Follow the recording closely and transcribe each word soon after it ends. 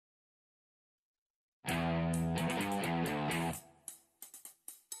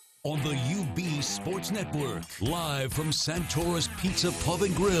On the UB Sports Network, live from Santora's Pizza Pub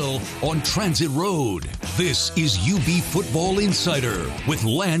and Grill on Transit Road. This is UB Football Insider with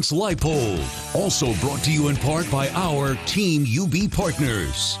Lance Leipold. Also brought to you in part by our Team UB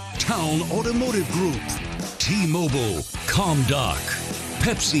partners. Town Automotive Group, T-Mobile, ComDoc,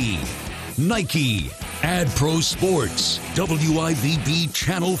 Pepsi, Nike, AdPro Sports, WIVB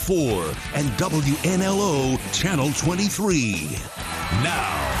Channel 4, and WNLO Channel 23.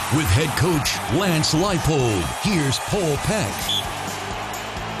 Now, with head coach Lance Leipold, here's Paul Peck.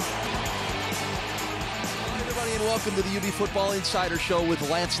 Welcome to the UB Football Insider Show with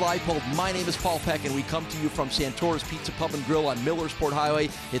Lance Leipold. My name is Paul Peck, and we come to you from Santora's Pizza Pub and Grill on Millersport Highway.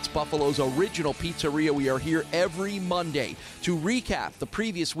 It's Buffalo's original pizzeria. We are here every Monday to recap the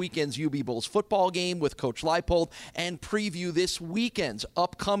previous weekend's UB Bulls football game with Coach Leipold and preview this weekend's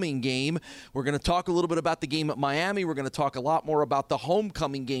upcoming game. We're going to talk a little bit about the game at Miami. We're going to talk a lot more about the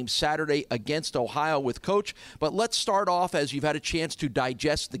homecoming game Saturday against Ohio with Coach. But let's start off, as you've had a chance to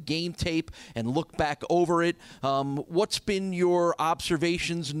digest the game tape and look back over it. What's been your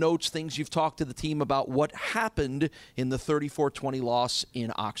observations, notes, things you've talked to the team about what happened in the 34-20 loss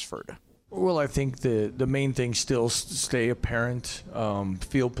in Oxford? Well, I think the main things still stay apparent.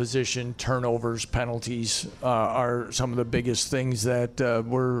 Field position, turnovers, penalties are some of the biggest things that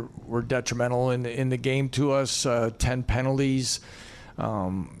were detrimental in the game to us. 10 penalties.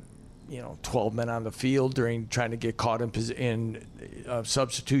 12 men on the field during trying to get caught in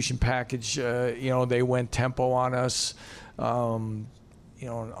substitution package. They went tempo on us,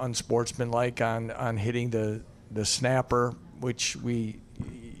 unsportsmanlike on hitting the snapper, which we.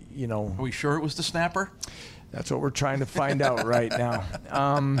 Are we sure it was the snapper? That's what we're trying to find out right now.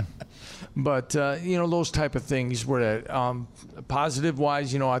 But those type of things were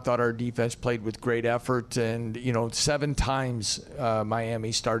positive-wise. I thought our defense played with great effort, and 7 times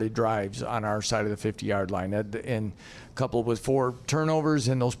Miami started drives on our side of the 50-yard line, and coupled with 4 turnovers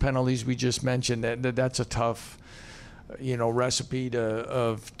and those penalties we just mentioned. That's a tough. Recipe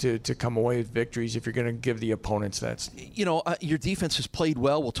to come away with victories if you're going to give the opponents that. Your defense has played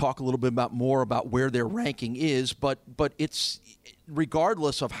well. We'll talk a little bit more about where their ranking is, but it's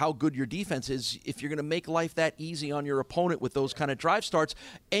regardless of how good your defense is, if you're going to make life that easy on your opponent with those kind of drive starts,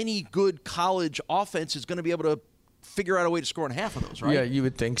 any good college offense is going to be able to figure out a way to score in half of those, right? Yeah, you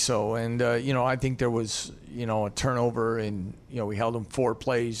would think so. And, I think there was, a turnover, and, we held them 4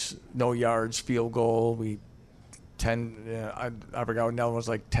 plays, no yards, field goal. We 10, I forgot what Nell was,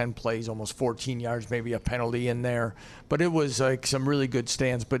 like 10 plays, almost 14 yards, maybe a penalty in there. But it was like some really good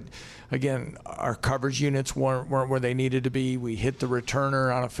stands. But again, our coverage units weren't where they needed to be. We hit the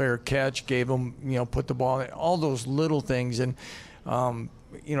returner on a fair catch, gave them, put the ball in, all those little things. And,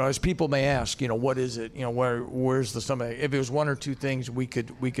 as people may ask, what is it? Where's the somebody? If it was 1 or 2 things, we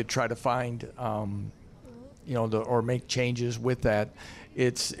could try to find, or make changes with that.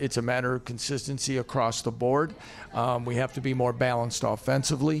 It's a matter of consistency across the board. We have to be more balanced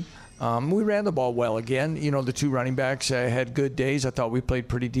offensively. We ran the ball well again. The 2 running backs had good days. I thought we played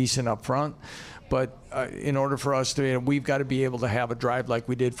pretty decent up front. But in order for us to, we've got to be able to have a drive like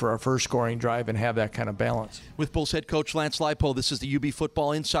we did for our first scoring drive and have that kind of balance. With Bulls head coach Lance Leipold, this is the UB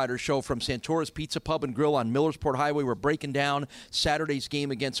Football Insider Show from Santora's Pizza Pub and Grill on Millersport Highway. We're breaking down Saturday's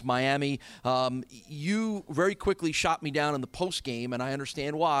game against Miami. You very quickly shot me down in the post game, and I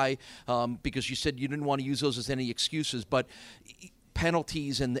understand why, because you said you didn't want to use those as any excuses, but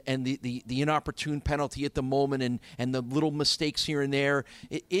penalties and the inopportune penalty at the moment and the little mistakes here and there.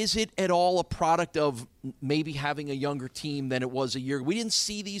 Is it at all a product of maybe having a younger team than it was a year ago? We didn't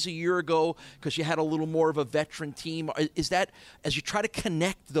see these a year ago because you had a little more of a veteran team. Is that, as you try to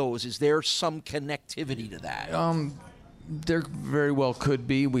connect those, is there some connectivity to that? There very well could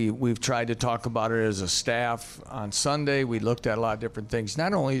be. We've tried to talk about it as a staff on Sunday. We looked at a lot of different things.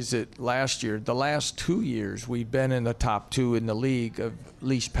 Not only is it last year, the last 2 years we've been in the top 2 in the league of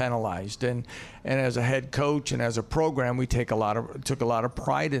least penalized. And as a head coach and as a program, we took a lot of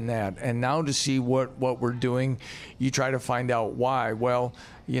pride in that. And now to see what we're doing, you try to find out why. Well,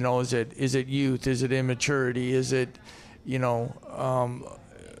 is it youth? Is it immaturity? Is it,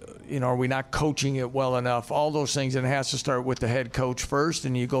 are we not coaching it well enough? All those things, and it has to start with the head coach first,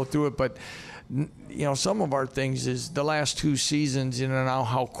 and you go through it. But, some of our things is the last 2 seasons, now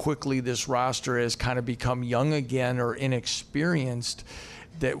how quickly this roster has kind of become young again or inexperienced.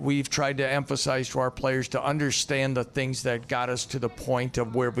 that we've tried to emphasize to our players to understand the things that got us to the point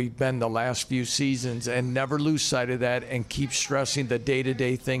of where we've been the last few seasons, and never lose sight of that, and keep stressing the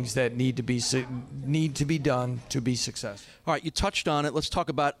day-to-day things that need to be done to be successful. All right, you touched on it. Let's talk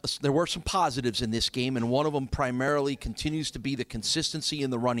about, there were some positives in this game, and one of them primarily continues to be the consistency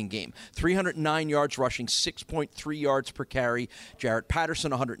in the running game. 309 yards rushing, 6.3 yards per carry. Jarrett Patterson,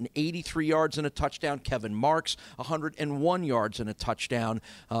 183 yards and a touchdown. Kevin Marks, 101 yards and a touchdown.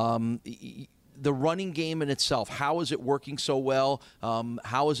 The running game in itself, how is it working so well?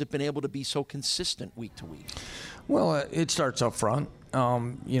 How has it been able to be so consistent week to week? Well, it starts up front.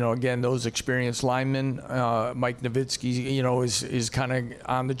 Again, those experienced linemen, Mike Nowitzki, is kind of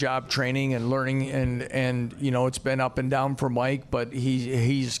on the job training and learning, and it's been up and down for Mike, but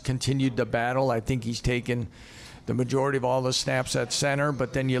he's continued to battle. I think he's taken the majority of all the snaps at center,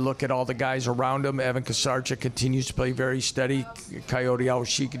 but then you look at all the guys around him. Evan Kasarczyk continues to play very steady. Coyote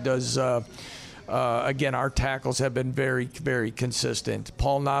Awashika does. Again, our tackles have been very, very consistent.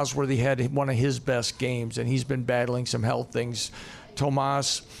 Paul Nosworthy had one of his best games, and he's been battling some health things.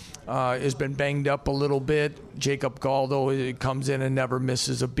 Tomas has been banged up a little bit. Jacob Galdo comes in and never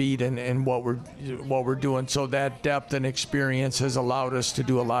misses a beat in what we're doing. So that depth and experience has allowed us to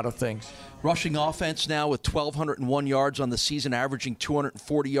do a lot of things. Rushing offense now with 1,201 yards on the season, averaging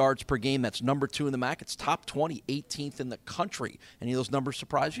 240 yards per game. That's number 2 in the MAC. It's top 20, 18th in the country. Any of those numbers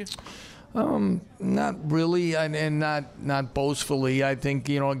surprise you? Not really, and not boastfully. I think,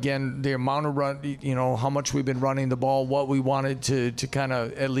 again, the amount of run, how much we've been running the ball, what we wanted to kind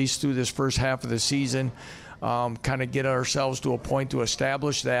of, at least through this first half of the season, kind of get ourselves to a point to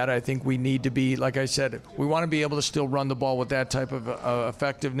establish that. I think we need to be, like I said, we want to be able to still run the ball with that type of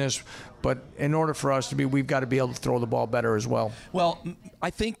effectiveness, but in order for us to be, we've got to be able to throw the ball better as well. Well, I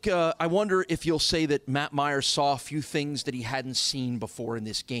think, I wonder if you'll say that Matt Myers saw a few things that he hadn't seen before in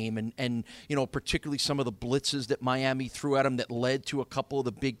this game, and particularly some of the blitzes that Miami threw at him that led to a couple of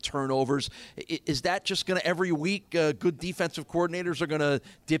the big turnovers. Is that just going to, every week, good defensive coordinators are going to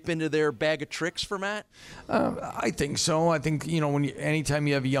dip into their bag of tricks for Matt? I think so. I think, anytime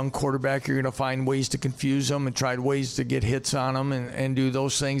you have a young quarterback, you're going to find ways to confuse them and try ways to get hits on them and do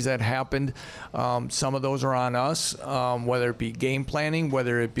those things that happened. Some of those are on us, whether it be game planning,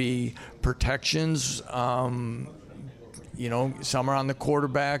 whether it be protections. Some are on the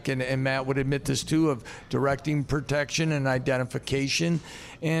quarterback, and Matt would admit this too, of directing protection and identification.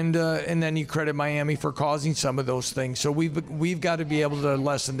 And then you credit Miami for causing some of those things. So we've got to be able to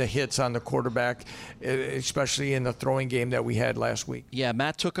lessen the hits on the quarterback, especially in the throwing game that we had last week. Yeah,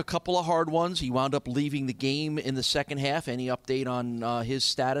 Matt took a couple of hard ones. He wound up leaving the game in the second half. Any update on his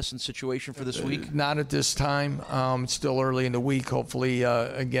status and situation for this week? Not at this time. It's still early in the week. Hopefully,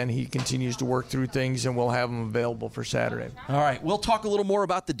 again, he continues to work through things, and we'll have him available for Saturday. All right, we'll talk a little more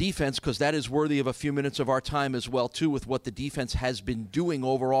about the defense, because that is worthy of a few minutes of our time as well, too, with what the defense has been doing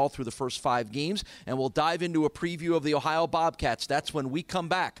overall through the first 5 games. And we'll dive into a preview of the Ohio Bobcats. That's when we come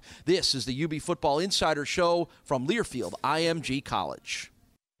back. This is the UB Football Insider Show from Learfield IMG College.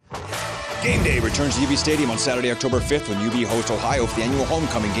 Game day returns to UB Stadium on Saturday, October 5th when UB hosts Ohio for the annual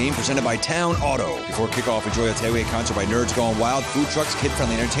homecoming game presented by Town Auto. Before kickoff, enjoy a tailgate concert by Nerds Gone Wild, food trucks,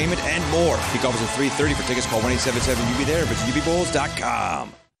 kid-friendly entertainment, and more. Kickoff is at 3:30. For tickets, call 1-877-UB-THERE. Visit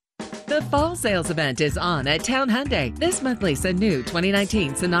UBBulls.com. The fall sales event is on at Town Hyundai. This month, lease a new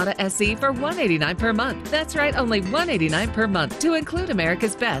 2019 Sonata SC for $189 per month. That's right, only $189 per month to include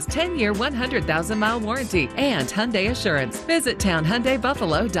America's best 10-year, 100,000-mile warranty and Hyundai Assurance. Visit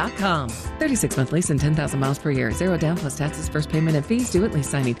townhyundaibuffalo.com. 36-month lease and 10,000 miles per year. 0 down plus taxes, first payment and fees due at lease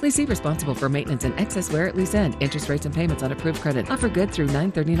signing. Leasee responsible for maintenance and excess wear at lease end. Interest rates and payments on approved credit. Offer good through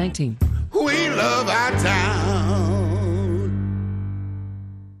 9/30/19. We love our town.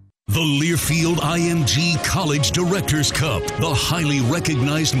 The Learfield IMG College Directors Cup, the highly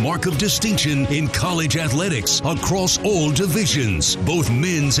recognized mark of distinction in college athletics across all divisions, both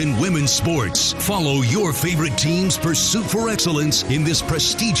men's and women's sports. Follow your favorite team's pursuit for excellence in this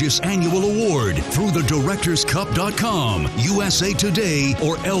prestigious annual award through thedirectorscup.com, USA Today,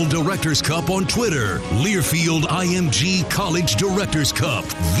 or L Directors Cup on Twitter. Learfield IMG College Directors Cup,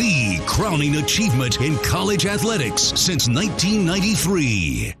 the crowning achievement in college athletics since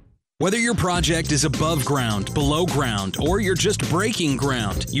 1993. Whether your project is above ground, below ground, or you're just breaking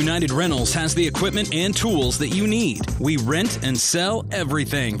ground, United Rentals has the equipment and tools that you need. We rent and sell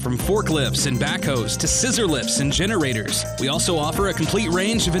everything from forklifts and backhoes to scissor lifts and generators. We also offer a complete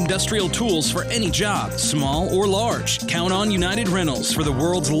range of industrial tools for any job, small or large. Count on United Rentals for the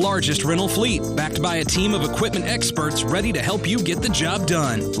world's largest rental fleet, backed by a team of equipment experts ready to help you get the job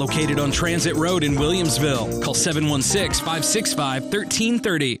done. Located on Transit Road in Williamsville. Call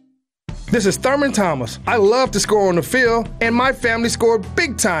 716-565-1330. This is Thurman Thomas. I love to score on the field, and my family scored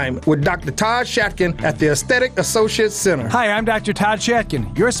big time with Dr. Todd Shatkin at the Aesthetic Associates Center. Hi, I'm Dr. Todd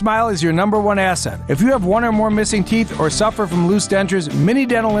Shatkin. Your smile is your number one asset. If you have one or more missing teeth or suffer from loose dentures, Mini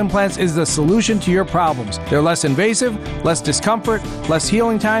Dental Implants is the solution to your problems. They're less invasive, less discomfort, less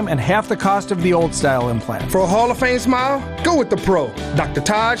healing time, and half the cost of the old style implant. For a Hall of Fame smile, go with the pro, Dr.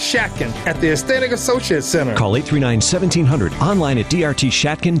 Todd Shatkin at the Aesthetic Associates Center. Call 839-1700, online at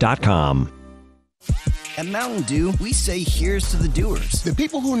drtshatkin.com. At Mountain Dew, we say here's to the doers. The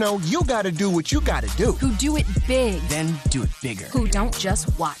people who know you gotta do what you gotta do. Who do it big. Then do it bigger. Who don't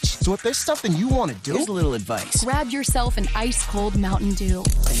just watch. So if there's something you want to do, here's a little advice. Grab yourself an ice-cold Mountain Dew.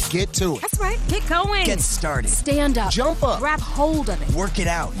 And get to it. That's right. Get going. Get started. Stand up. Jump up. Grab hold of it. Work it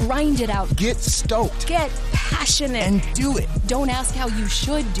out. Grind it out. Get stoked. Get passionate. And do it. Don't ask how you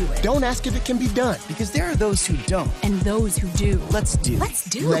should do it. Don't ask if it can be done. Because there are those who don't. And those who do. Let's do. Let's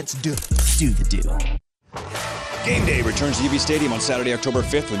do. Let's do. Do the do. Game day returns to UB Stadium on Saturday, October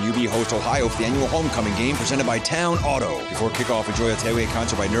 5th when UB hosts Ohio for the annual homecoming game presented by Town Auto. Before kickoff, enjoy a tailgate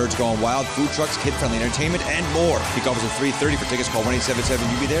concert by Nerds Gone Wild, food trucks, kid-friendly entertainment, and more. Kickoff is at 3:30. For tickets, call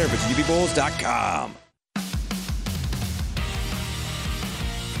 1-877-UB there. Visit UBBulls.com.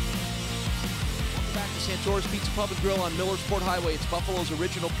 Santora's Pizza Pub and Grill on Millersport Highway. It's Buffalo's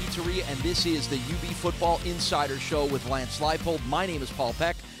original pizzeria, and this is the UB Football Insider Show with Lance Leipold. My name is Paul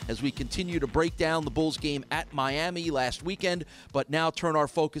Peck as we continue to break down the Bulls game at Miami last weekend, but now turn our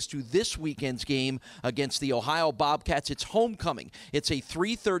focus to this weekend's game against the Ohio Bobcats. It's homecoming. It's a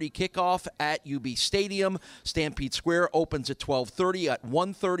 3:30 kickoff at UB Stadium. Stampede Square opens at 12:30. At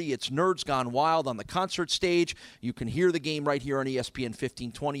 1:30, it's Nerds Gone Wild on the concert stage. You can hear the game right here on ESPN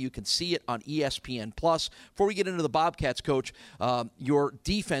 1520. You can see it on ESPN+. Before we get into the Bobcats, Coach, your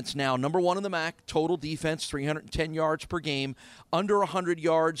defense now, number one in the MAC, total defense, 310 yards per game, under 100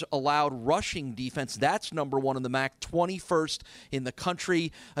 yards allowed rushing defense. That's number one in the MAC, 21st in the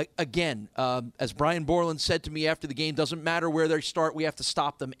country. Again, as Brian Borland said to me after the game, doesn't matter where they start, we have to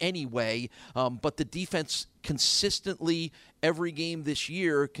stop them anyway. But the defense consistently every game this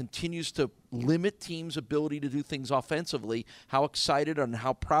year continues to limit teams' ability to do things offensively. How excited and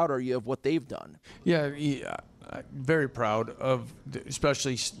how proud are you of what they've done? Yeah, very proud of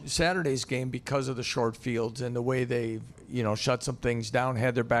especially Saturday's game because of the short fields and the way they, shut some things down,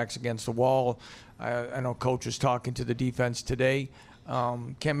 had their backs against the wall. I know Coach was talking to the defense today.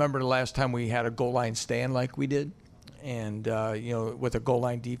 Can't remember the last time we had a goal line stand like we did. And, with a goal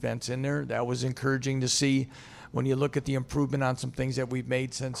line defense in there, that was encouraging to see when you look at the improvement on some things that we've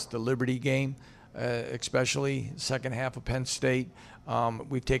made since the Liberty game, especially second half of Penn State.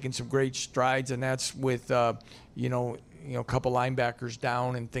 We've taken some great strides, and that's with, a couple linebackers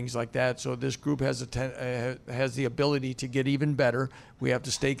down and things like that. So this group has the ability to get even better. We have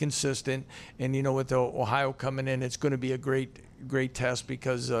to stay consistent. And, with the Ohio coming in, it's going to be a great test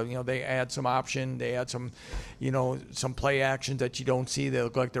because, they add some option. They add some, some play actions that you don't see. They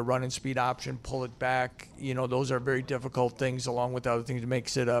look like they're running speed option, pull it back. Those are very difficult things along with other things that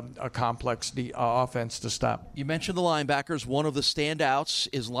makes it a complex offense to stop. You mentioned the linebackers. One of the standouts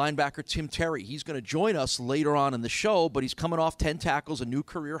is linebacker Tim Terry. He's going to join us later on in the show, but he's coming off 10 tackles, a new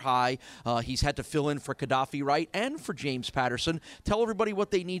career high. He's had to fill in for Gaddafi Wright and for James Patterson. Tell everybody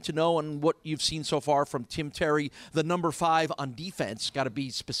what they need to know and what you've seen so far from Tim Terry, the number 5 on defense. Got to be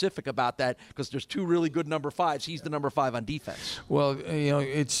specific about that because there's two really good number 5s. He's the number 5 on defense. Well,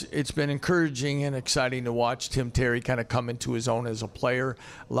 it's been encouraging and exciting to watch Tim Terry kind of come into his own as a player.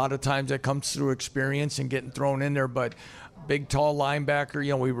 A lot of times that comes through experience and getting thrown in there, but big, tall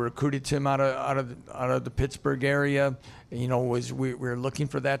linebacker. We recruited him out of the Pittsburgh area. We were looking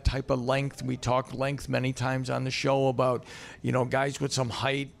for that type of length. We talked length many times on the show about, guys with some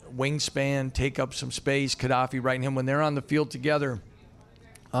height, wingspan, take up some space. Gaddafi Wright and him, when they're on the field together,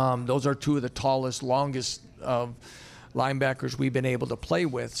 those are two of the tallest, longest linebackers we've been able to play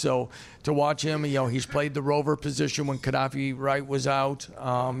with. So to watch him, he's played the rover position when Gaddafi Wright was out.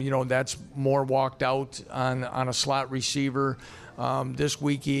 That's more walked out on a slot receiver. This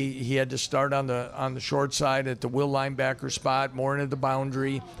week he had to start on the short side at the will linebacker spot, more into the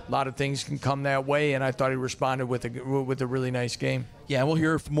boundary. A lot of things can come that way, and I thought he responded with a really nice game. Yeah, we'll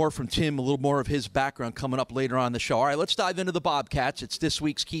hear more from Tim, a little more of his background coming up later on in the show. All right, let's dive into the Bobcats. It's this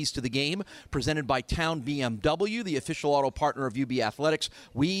week's Keys to the Game, presented by Town BMW, the official auto partner of UB Athletics.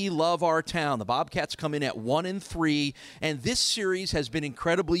 We love our town. The Bobcats come in at 1-3, and this series has been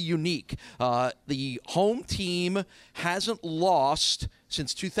incredibly unique. The home team hasn't lost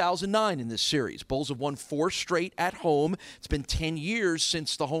since 2009 in this series. Bulls have won 4 straight at home. It's been 10 years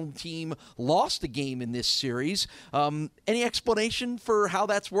since the home team lost a game in this series. Any explanation for how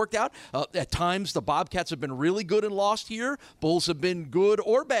that's worked out? At times, the Bobcats have been really good and lost here. Bulls have been good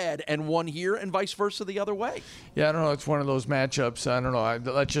or bad and won here, and vice versa the other way. Yeah, I don't know. It's one of those matchups. I don't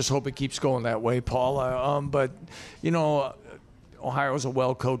know. Let's just hope it keeps going that way, Paul. But, you know, Ohio's a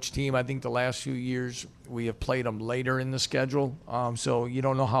well-coached team. I think the last few years we have played them later in the schedule. So you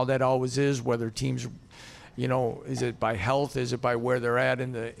don't know how that always is, whether teams, you know, is it by health? Is it by where they're at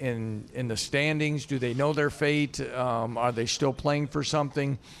in the standings? Do they know their fate? Are they still playing for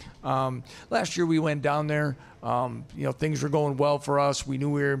something? Last year we went down there. You know, things were going well for us. We knew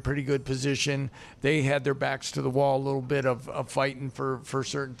we were in pretty good position. They had their backs to the wall a little bit of fighting for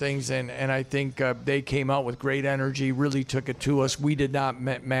certain things, and I think they came out with great energy, really took it to us. We did not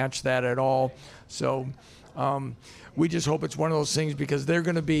match that at all. So we just hope it's one of those things, because they're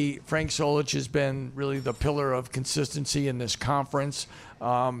going to be – Frank Solich has been really the pillar of consistency in this conference.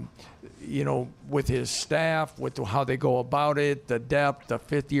 You know, with his staff, with how they go about it, the depth, the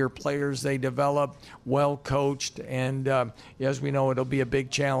fifth-year players they develop, well coached, and as we know, it'll be a big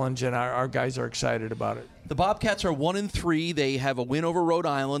challenge, and our guys are excited about it. The Bobcats are 1-3. They have a win over Rhode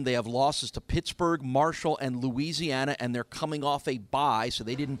Island. They have losses to Pittsburgh, Marshall, and Louisiana, and they're coming off a bye, so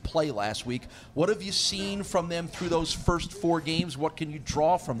they didn't play last week. What have you seen from them through those first 4 games? What can you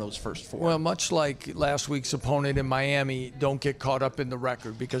draw from those first 4? Well, much like last week's opponent in Miami, don't get caught up in the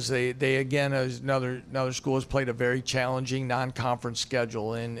record, because they again, as another school, has played a very challenging non-conference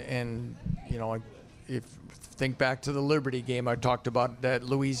schedule, and you know, if think back to the Liberty game, I talked about that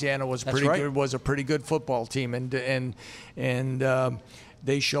Louisiana was a pretty good football team, and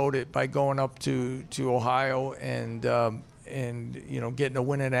they showed it by going up to Ohio, and you know, getting a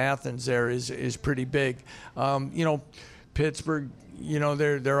win in Athens there is pretty big. You know, Pittsburgh, you know,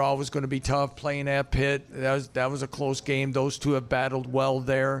 they're always going to be tough playing at Pitt. That was a close game. Those two have battled well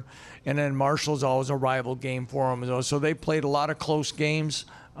there, and then Marshall's always a rival game for them. So they played a lot of close games.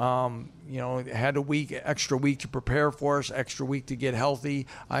 You know, had extra week to prepare for us, extra week to get healthy.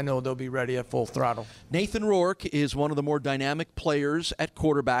 I know they'll be ready at full throttle. Nathan Rourke is one of the more dynamic players at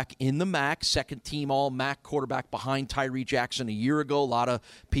quarterback in the MAC, second-team All-MAC quarterback behind Tyree Jackson a year ago. A lot of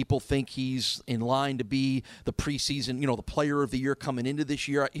people think he's in line to be the preseason, you know, the player of the year coming into this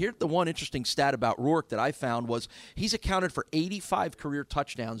year. Here, the one interesting stat about Rourke that I found was he's accounted for 85 career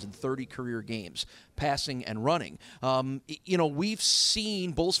touchdowns in 30 career games, passing and running. You know,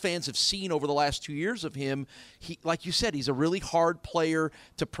 Bulls fans have seen over the last 2 years of him. He, like you said, he's a really hard player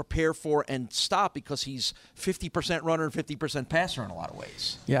to prepare for and stop, because he's 50% runner and 50% passer in a lot of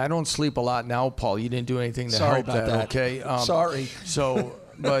ways. Yeah, I don't sleep a lot now, Paul. You didn't do anything to help that. Okay. Sorry. So,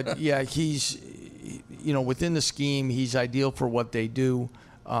 but yeah, he's, you know, within the scheme, he's ideal for what they do.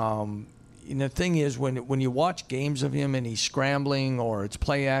 And the thing is, when you watch games of him and he's scrambling or it's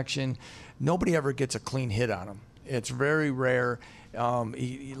play action, nobody ever gets a clean hit on him. It's very rare.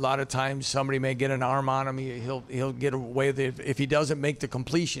 A lot of times somebody may get an arm on him. He'll get away with it. If he doesn't make the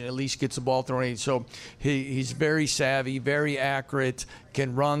completion, at least gets the ball thrown. So he's very savvy, very accurate,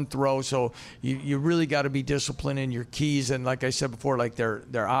 can run, throw. So you really got to be disciplined in your keys. And like I said before, like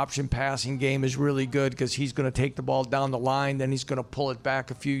their option passing game is really good, because he's going to take the ball down the line, then he's going to pull it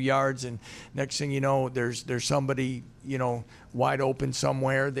back a few yards, and next thing you know, there's somebody, you know, wide open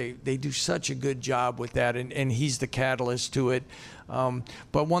somewhere. They do such a good job with that, and he's the catalyst to it.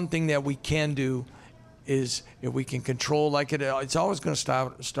 But one thing that we can do is, if we can control it's always going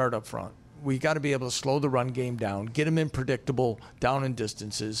to start up front. We got to be able to slow the run game down, get them in predictable down and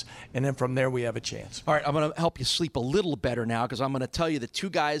distances, and then from there we have a chance. All right, I'm going to help you sleep a little better now, because I'm going to tell you the 2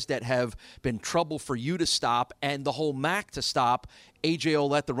 guys that have been trouble for you to stop and the whole MAC to stop. A.J.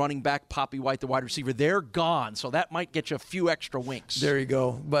 Olette, the running back, Poppy White, the wide receiver, they're gone. So that might get you a few extra winks. There you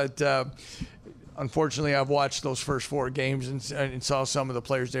go. But unfortunately, I've watched those first 4 games and saw some of the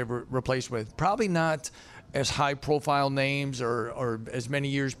players they've replaced with. Probably not as high-profile names or as many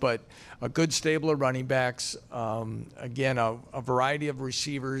years, but a good stable of running backs. Again, a variety of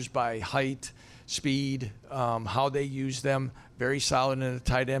receivers by height, speed, how they use them. Very solid in a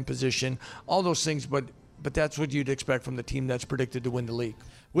tight end position. All those things, but that's what you'd expect from the team that's predicted to win the league.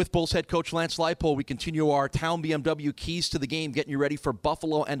 With Bulls head coach Lance Leipold, we continue our Town BMW keys to the game, getting you ready for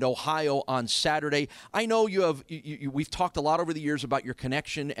Buffalo and Ohio on Saturday. I know we've talked a lot over the years about your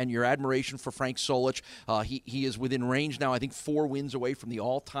connection and your admiration for Frank Solich. He is within range now, I think 4 wins away from the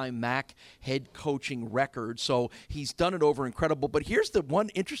all-time MAC head coaching record. So he's done it over incredible. But here's the one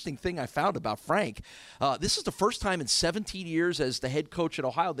interesting thing I found about Frank. This is the first time in 17 years as the head coach at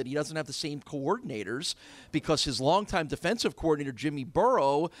Ohio that he doesn't have the same coordinators, because his longtime defensive coordinator, Jimmy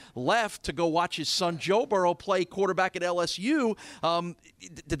Burrow, left to go watch his son Joe Burrow play quarterback at LSU.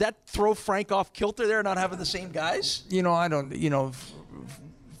 Did that throw Frank off kilter there, not having the same guys?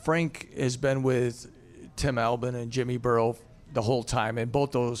 Frank has been with Tim Albin and Jimmy Burrow the whole time, and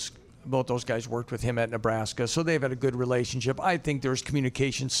both those guys worked with him at Nebraska, so they've had a good relationship. I think there's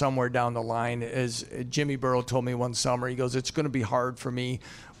communication somewhere down the line. As Jimmy Burrow told me one summer, he goes, it's going to be hard for me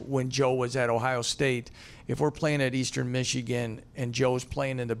when Joe was at Ohio State. If we're playing at Eastern Michigan and Joe's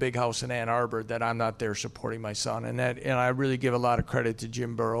playing in the big house in Ann Arbor, that I'm not there supporting my son. And I really give a lot of credit to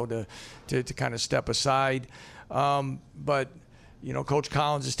Jim Burrow to kind of step aside. But Coach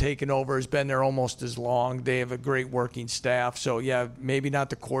Collins has taken over, has been there almost as long. They have a great working staff. So, yeah, maybe not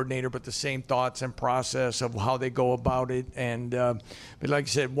the coordinator, but the same thoughts and process of how they go about it. And but like I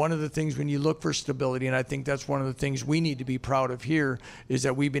said, one of the things when you look for stability, and I think that's one of the things we need to be proud of here, is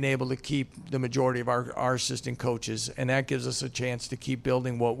that we've been able to keep the majority of our assistant coaches. And that gives us a chance to keep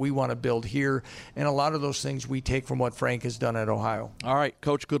building what we want to build here. And a lot of those things we take from what Frank has done at Ohio. All right,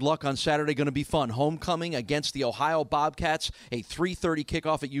 Coach, good luck on Saturday. Going to be fun. Homecoming against the Ohio Bobcats, a 3:30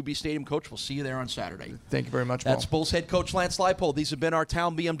 kickoff at UB Stadium. Coach, we'll see you there on Saturday. Thank you very much, Paul. That's Bulls head coach Lance Leipold. These have been our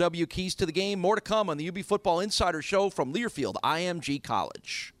Town BMW keys to the game. More to come on the UB Football Insider Show from Learfield IMG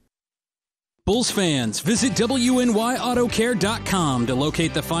College. Bulls fans, visit WNYAutoCare.com to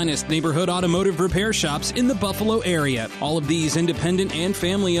locate the finest neighborhood automotive repair shops in the Buffalo area. All of these independent and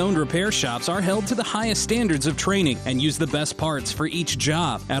family-owned repair shops are held to the highest standards of training and use the best parts for each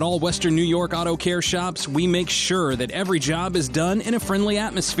job. At all Western New York Auto Care shops, we make sure that every job is done in a friendly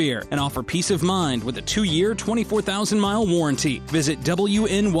atmosphere and offer peace of mind with a 2-year, 24,000-mile warranty. Visit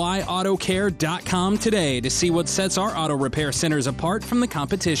WNYAutoCare.com today to see what sets our auto repair centers apart from the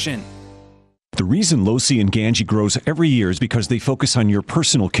competition. The reason Losi and Ganji grows every year is because they focus on your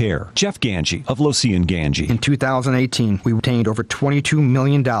personal care. Jeff Ganji of Losi and Ganji. In 2018, we obtained over $22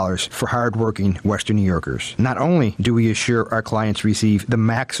 million for hardworking Western New Yorkers. Not only do we assure our clients receive the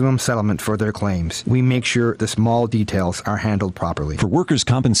maximum settlement for their claims, we make sure the small details are handled properly. For workers'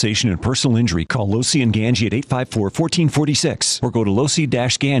 compensation and personal injury, call Losi and Ganji at 854-1446 or go to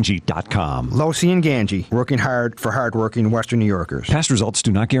losi-ganji.com. Losi and Ganji, working hard for hardworking Western New Yorkers. Past results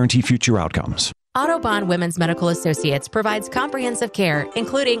do not guarantee future outcomes. Autobahn Women's Medical Associates provides comprehensive care,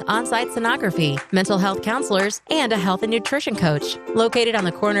 including on-site sonography, mental health counselors, and a health and nutrition coach. Located on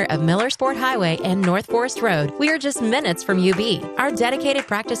the corner of Millersport Highway and North Forest Road, we are just minutes from UB. Our dedicated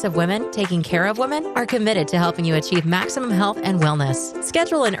practice of women taking care of women are committed to helping you achieve maximum health and wellness.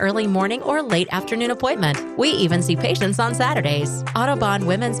 Schedule an early morning or late afternoon appointment. We even see patients on Saturdays. Autobahn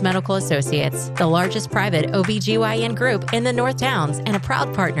Women's Medical Associates, the largest private OBGYN group in the North Towns and a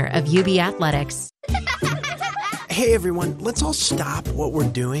proud partner of UB Athletics. Hey everyone, let's all stop what we're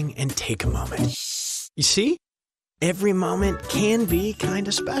doing and take a moment. You see? Every moment can be kind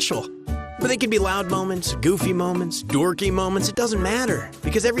of special. But they can be loud moments, goofy moments, dorky moments, it doesn't matter.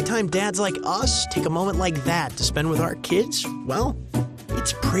 Because every time dads like us take a moment like that to spend with our kids, well,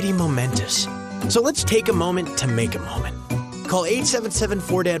 it's pretty momentous. So let's take a moment to make a moment. Call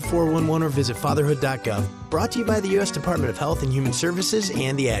 877-4DAD-411 or visit fatherhood.gov. Brought to you by the U.S. Department of Health and Human Services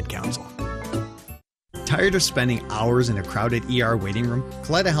and the Ad Council. Tired of spending hours in a crowded ER waiting room?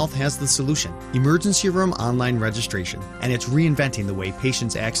 Kaleida Health has the solution, emergency room online registration, and it's reinventing the way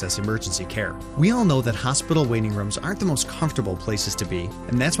patients access emergency care. We all know that hospital waiting rooms aren't the most comfortable places to be,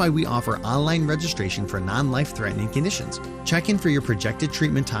 and that's why we offer online registration for non-life-threatening conditions. Check in for your projected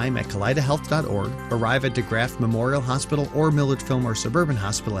treatment time at KaleidaHealth.org, arrive at DeGraff Memorial Hospital or Millard Fillmore Suburban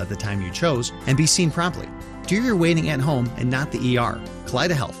Hospital at the time you chose, and be seen promptly. Do your waiting at home and not the ER.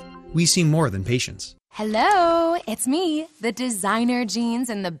 Kaleida Health. We see more than patients. Hello, it's me, the designer jeans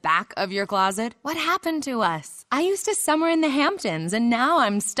in the back of your closet. What happened to us? I used to summer in the Hamptons, and now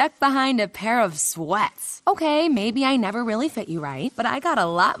I'm stuck behind a pair of sweats. Okay, maybe I never really fit you right, but I got a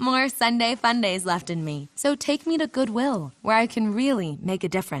lot more Sunday fun days left in me. So take me to Goodwill, where I can really make a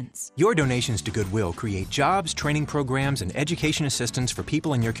difference. Your donations to Goodwill create jobs, training programs, and education assistance for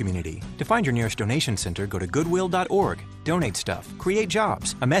people in your community. To find your nearest donation center, go to goodwill.org. Donate stuff. Create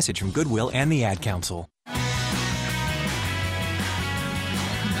jobs. A message from Goodwill and the Ad Council. Welcome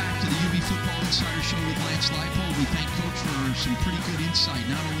back to the UB Football Insider Show with Lance Leipold. We thank Coach for some pretty good insight,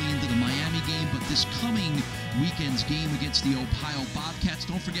 not only into the Miami game, but this coming weekend's game against the Ohio Bobcats.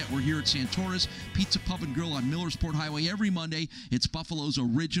 Don't forget, we're here at Santora's Pizza Pub and Grill on Millersport Highway every Monday. It's Buffalo's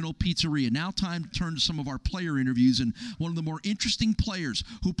original pizzeria. Now time to turn to some of our player interviews, and one of the more interesting players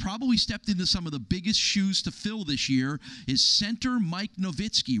who probably stepped into some of the biggest shoes to fill this year is center Mike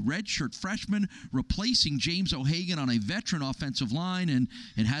Nowitzki, redshirt freshman, replacing James O'Hagan on a veteran offensive line, and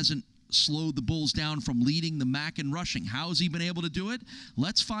it hasn't slowed the Bulls down from leading the MAC in rushing. How has he been able to do it?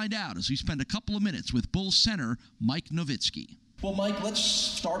 Let's find out as we spend a couple of minutes with Bulls center Mike Nowitzki. Well, Mike, let's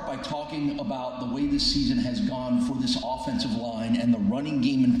start by talking about the way this season has gone for this offensive line and the running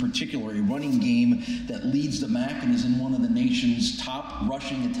game in particular, a running game that leads the MAC and is in one of the nation's top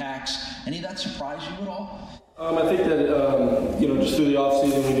rushing attacks. Any of that surprise you at all? I think that, just through the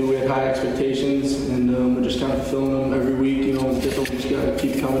offseason, we had high expectations, and we're just kind of fulfilling them every week. It's different. We just got to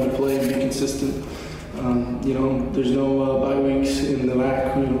keep coming to play and be consistent. There's no bye weeks in the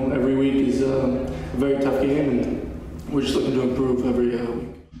MAC. Every week is a very tough game, and we're just looking to improve every week.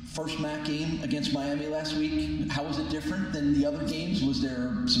 First MAC game against Miami last week, how was it different than the other games? Was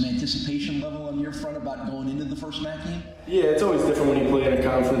there some anticipation level on your front about going into the first MAC game? Yeah, it's always different when you play in a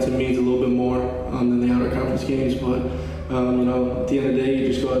conference. It means a little bit more than the outer conference games, but at the end of the day, you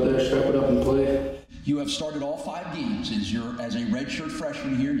just go out there, strap it up, and play. You have started all 5 games as a redshirt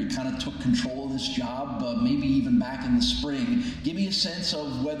freshman here. You kind of took control of this job, maybe even back in the spring. Give me a sense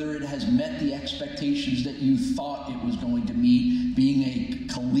of whether it has met the expectations that you thought it was going to meet, being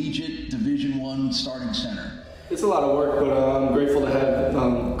a collegiate Division I starting center. It's a lot of work, but I'm grateful to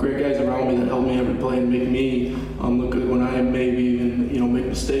have great guys around me that help me every play and make me look good when I maybe even make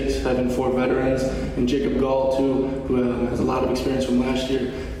mistakes. Having 4 veterans and Jacob Gall too, who has a lot of experience from last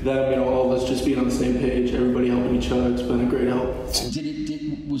year. Them, all of us just being on the same page, everybody helping each other. It's been a great help.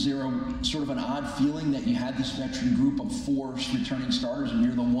 Was there a sort of an odd feeling that you had this veteran group of 4 returning starters and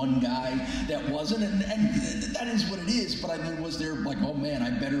you're the one guy that wasn't? And that is what it is, but I mean, was there like, oh man,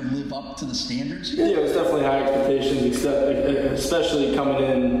 I better live up to the standards? Yeah, it was definitely high expectations, especially coming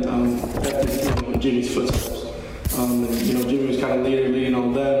in at Jimmy's footsteps. Jimmy was kind of leading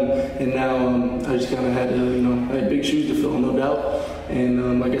on them, and now I just kind of had to, I had big shoes to fill, no doubt.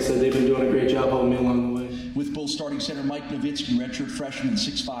 And like I said, they've been doing a great job helping me along the way. With Bulls starting center Mike Nowitzki, redshirt freshman,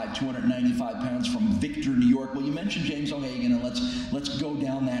 6'5", 295 pounds from Victor, New York. Well, you mentioned James O'Hagan, and let's go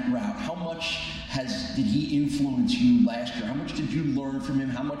down that route. How much did he influence you last year? How much did you learn from him?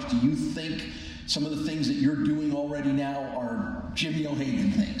 How much do you think some of the things that you're doing already now are Jimmy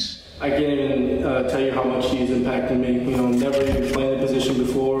O'Hagan things? I can't even tell you how much he's impacted me. Never even playing the position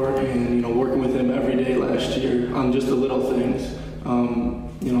before, and working with him every day last year on just the little things.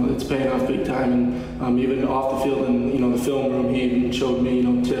 It's paying off big time, and even off the field and the film room, he even showed me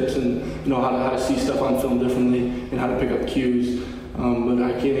tips and how to see stuff on film differently and how to pick up cues. But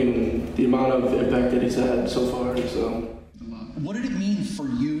I can't even, the amount of impact that he's had so far is. What did it mean for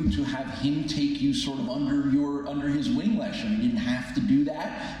you to have him take you sort of under his wing last year? You didn't have to do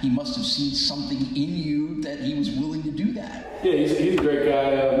that. He must have seen something in you that he was willing to do that. Yeah, he's a great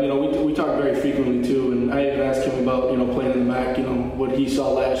guy. We talk very frequently too, and I even asked him about playing in the MAC. What he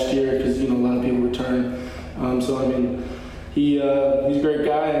saw last year, because a lot of people return. He's a great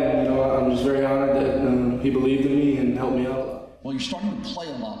guy, and I'm just very honored that he believed in me and helped me out a lot. Well, you're starting to play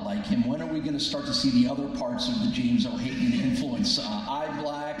a lot like him. When are we going to start to see the other parts of the James O'Hagan influence? Eye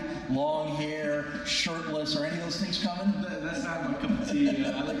black, long hair, shirtless, are any of those things coming? That's not my cup of tea.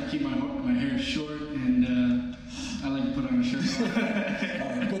 I like to keep my hair short, and I like to put on a shirt. All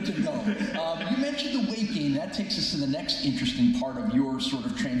right, good to know. You mentioned the weight gain. That takes us to the next interesting part of your sort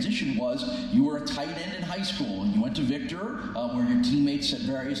of transition was you were a tight end in high school, and you went to Victor, where your teammates at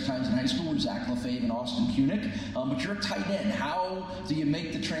various times in high school were Zach LaFave and Austin Kunick. But you're a tight end. How do you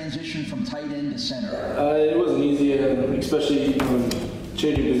make the transition from tight end to center? It wasn't easy, especially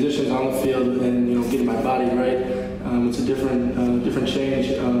changing positions on the field and getting my body right. It's a different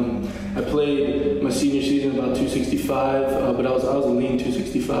change. I played my senior season about 265, but I was a lean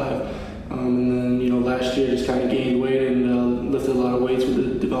 265. And then last year just kind of gained weight and lifted a lot of weights with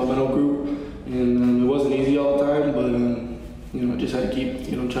the developmental group. And it wasn't easy all the time, but just had to keep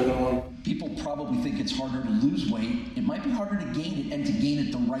chugging along. People probably think it's harder to lose weight. It might be harder to gain it and to gain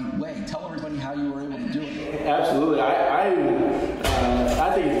it the right way. Tell everybody how you were able to do it. Absolutely. I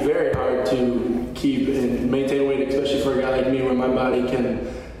think it's very hard to keep and maintain weight, especially for a guy like me where my body can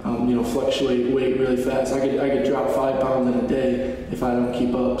fluctuate weight really fast. I could drop 5 pounds in a day if I don't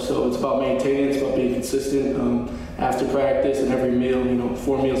keep up. So it's about maintaining, it's about being consistent after practice and every meal,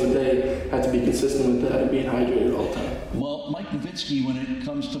 4 meals a day. I have to be consistent with that and being hydrated all the time. Well, Mike Nowitzki, when it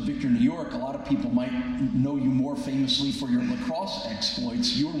comes to Victor, New York, a lot of people might know you more famously for your lacrosse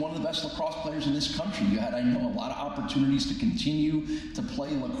exploits. You were one of the best lacrosse players in this country. You had, I know, a lot of opportunities to continue to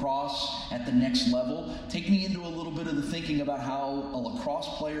play lacrosse at the next level. Take me into a little bit of the thinking about how a lacrosse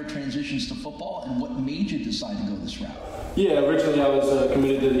player transitions to football and what made you decide to go this route. Yeah, originally I was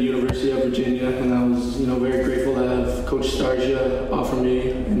committed to the University of Virginia, and I was, very grateful to have Coach Starsia offer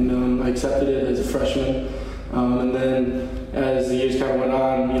me, and I accepted it as a freshman. And then as the years kind of went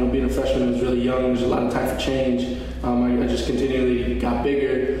on, being a freshman, I was really young. There's a lot of time for change. I just continually got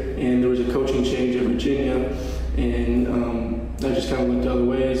bigger, and there was a coaching change at Virginia, and I just kind of looked other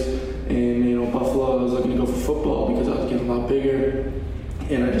ways. And Buffalo, I was looking to go for football because I was getting a lot bigger,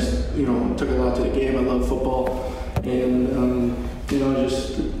 and I just took a lot to the game. I love football, and I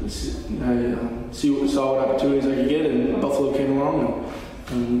saw what opportunities I could get, and Buffalo came along.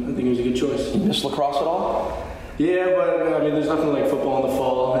 And I think it was a good choice. You miss lacrosse at all? Yeah, but there's nothing like football in the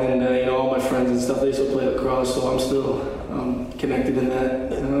fall, and all my friends and stuff, they still play lacrosse, so I'm still connected in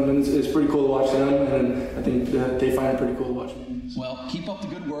that. And it's pretty cool to watch them, and I think that they find it pretty cool to watch me. Well, keep up the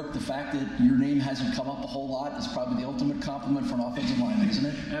good work. The fact that your name hasn't come up a whole lot is probably the ultimate compliment for an offensive lineman, isn't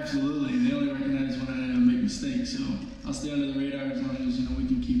it? Absolutely. They only recognize when I make mistakes, so I'll stay under the radar as long as we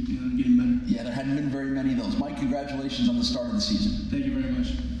can keep getting better. Yeah, there hadn't been very many of those. Mike, congratulations on the start of the season. Thank you very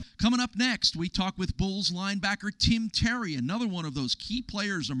much. Coming up next, we talk with Bulls linebacker Tim Terry, another one of those key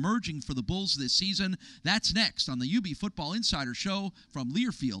players emerging for the Bulls this season. That's next on the UB Football Insider Show from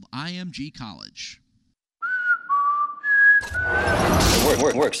Learfield IMG College.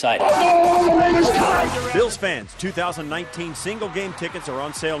 We're excited. Bills fans, 2019 single game tickets are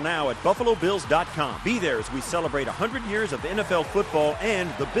on sale now at BuffaloBills.com. Be there as we celebrate 100 years of NFL football and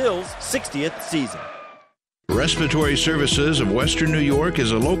the Bills' 60th season. Respiratory Services of Western New York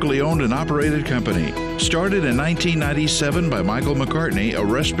is a locally owned and operated company. Started in 1997 by Michael McCartney, a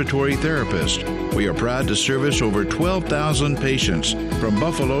respiratory therapist. We are proud to service over 12,000 patients from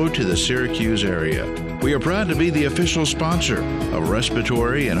Buffalo to the Syracuse area. We are proud to be the official sponsor of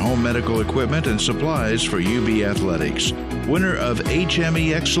respiratory and home medical equipment and supplies for UB Athletics. Winner of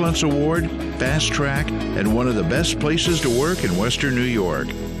HME Excellence Award, Fast Track, and one of the best places to work in Western New York.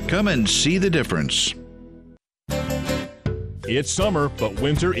 Come and see the difference. It's summer, but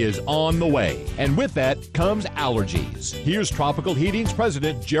winter is on the way. And with that comes allergies. Here's Tropical Heating's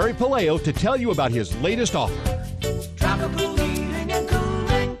president, Jerry Palaio, to tell you about his latest offer. Tropical Heating and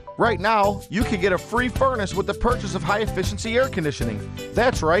Cooling. Right now, you can get a free furnace with the purchase of high-efficiency air conditioning.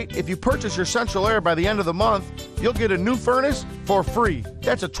 That's right. If you purchase your Central Air by the end of the month, you'll get a new furnace for free.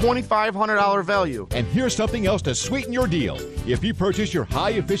 That's a $2,500 value. And here's something else to sweeten your deal. If you purchase your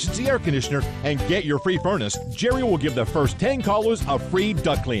high-efficiency air conditioner and get your free furnace, Jerry will give the first 10 callers a free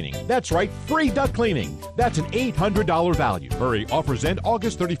duct cleaning. That's right, free duct cleaning. That's an $800 value. Hurry, offers end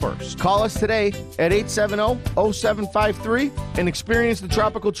August 31st. Call us today at 870-0753 and experience the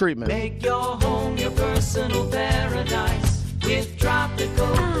tropical treatment. Make your home your personal paradise with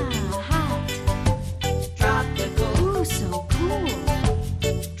Tropical. Tropical. Ooh, so cool.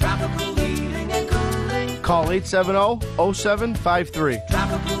 Tropical Heating and Cooling. Call 870-0753.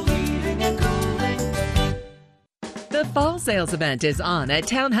 Tropical Heating and Cooling. The fall sales event is on at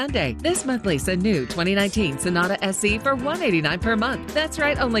Town Hyundai. This month lease a new 2019 Sonata SC for $189 per month. That's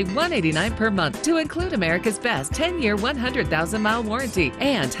right, only $189 per month to include America's best 10-year, 100,000-mile warranty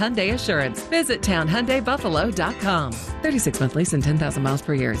and Hyundai Assurance. Visit townhyundaibuffalo.com. 36-month lease and 10,000 miles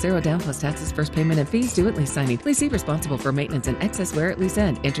per year. 0 down plus taxes, first payment and fees due at lease signing. Leasee responsible for maintenance and excess wear at lease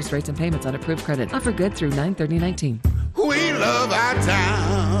end. Interest rates and payments on approved credit. Offer good through 9/30/19. We love our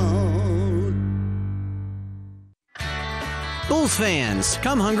town. Bulls fans,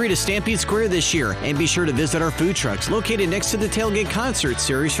 come hungry to Stampede Square this year and be sure to visit our food trucks located next to the Tailgate Concert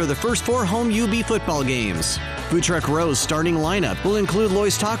Series for the first 4 home UB football games. Food Truck Row's starting lineup will include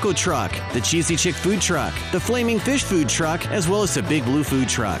Loy's Taco Truck, the Cheesy Chick Food Truck, the Flaming Fish Food Truck, as well as the Big Blue Food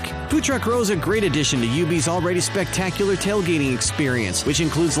Truck. Food Truck Row is a great addition to UB's already spectacular tailgating experience, which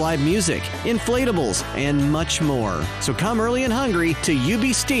includes live music, inflatables, and much more. So come early and hungry to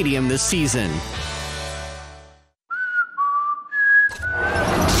UB Stadium this season.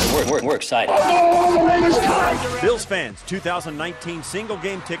 We're excited. Bills fans, 2019 single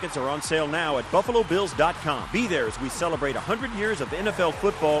game tickets are on sale now at BuffaloBills.com. Be there as we celebrate 100 years of NFL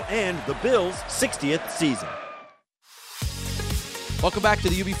football and the Bills' 60th season. Welcome back to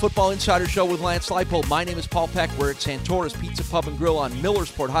the UB Football Insider Show with Lance Leipold. My name is Paul Peck. We're at Santora's Pizza Pub and Grill on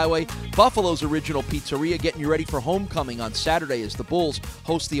Millersport Highway, Buffalo's original pizzeria, getting you ready for homecoming on Saturday as the Bulls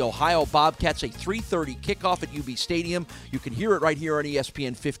host the Ohio Bobcats, a 3:30 kickoff at UB Stadium. You can hear it right here on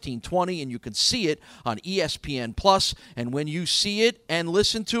ESPN 1520, and you can see it on ESPN+. And when you see it and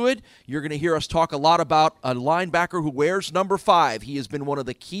listen to it, you're going to hear us talk a lot about a linebacker who wears number 5. He has been one of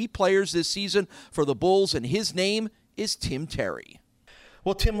the key players this season for the Bulls, and his name is Tim Terry.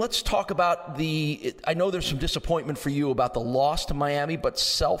 Well, Tim, let's talk about I know there's some disappointment for you about the loss to Miami, but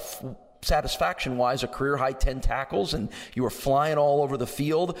self-satisfaction-wise, a career-high 10 tackles, and you were flying all over the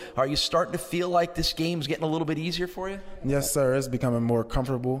field. Are you starting to feel like this game's getting a little bit easier for you? Yes, sir. It's becoming more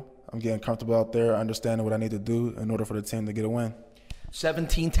comfortable. I'm getting comfortable out there, understanding what I need to do in order for the team to get a win.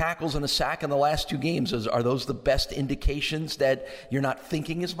 17 tackles and a sack in the last 2 games. Are those the best indications that you're not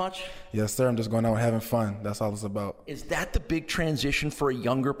thinking as much? Yes, sir. I'm just going out and having fun. That's all it's about. Is that the big transition for a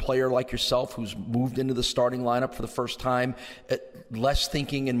younger player like yourself who's moved into the starting lineup for the first time, less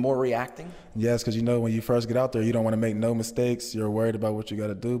thinking and more reacting? Yes, because when you first get out there, you don't want to make no mistakes. You're worried about what you got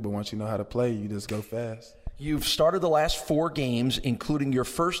to do, but once you know how to play, you just go fast. You've started the last 4 games, including your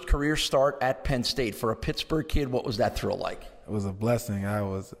first career start at Penn State. For a Pittsburgh kid, what was that thrill like? It was a blessing. I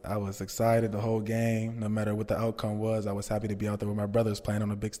was excited the whole game. No matter what the outcome was, I was happy to be out there with my brothers playing on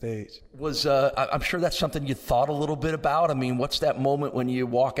a big stage. I'm sure that's something you thought a little bit about. I mean, what's that moment when you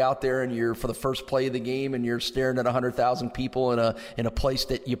walk out there and you're for the first play of the game and you're staring at 100,000 people in a place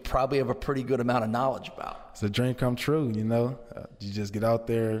that you probably have a pretty good amount of knowledge about? It's a dream come true, You just get out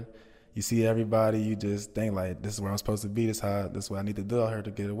there. You see everybody, you just think like, this is where I'm supposed to be, this is what I need to do out here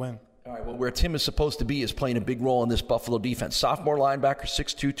to get a win. All right, well, where Tim is supposed to be is playing a big role in this Buffalo defense. Sophomore linebacker,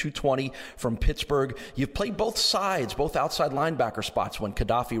 6'2", 220 from Pittsburgh. You've played both sides, both outside linebacker spots. When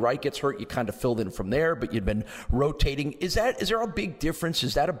Gaddafi Wright gets hurt, you kind of filled in from there, but you've been rotating. Is there a big difference?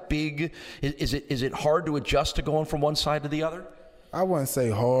 Is it hard to adjust to going from one side to the other? I wouldn't say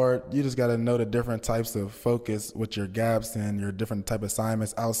hard. You just got to know the different types of focus with your gaps and your different type of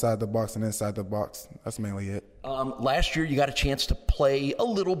assignments outside the box and inside the box. That's mainly it. Last year, you got a chance to play a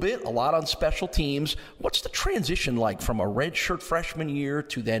little bit, a lot on special teams. What's the transition like from a redshirt freshman year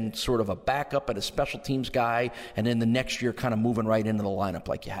to then sort of a backup and a special teams guy, and then the next year kind of moving right into the lineup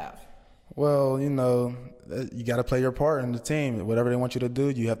like you have? Well, you got to play your part in the team. Whatever they want you to do,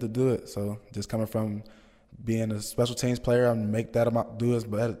 you have to do it. So just coming from being a special teams player, I make that amount, do as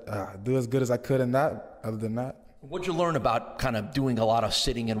good as I could in that. Other than that, what'd you learn about kind of doing a lot of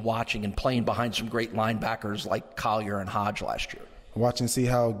sitting and watching and playing behind some great linebackers like Collier and Hodge last year? Watch and see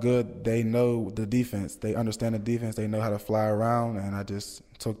how good they know the defense. They understand the defense. They know how to fly around, and I just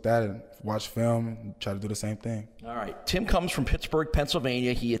took that and watched film and tried to do the same thing. All right. Tim comes from Pittsburgh,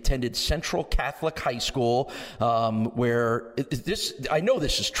 Pennsylvania. He attended Central Catholic High School, where I know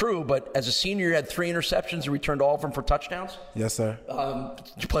this is true, but as a senior, you had 3 interceptions and returned all of them for touchdowns? Yes, sir.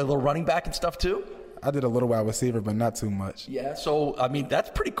 Did you play a little running back and stuff too? I did a little wide receiver, but not too much. Yeah, so, I mean,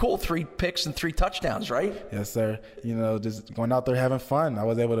 that's pretty cool, 3 picks and 3 touchdowns, right? Yes, sir. Just going out there having fun. I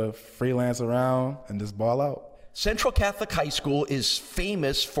was able to freelance around and just ball out. Central Catholic High School is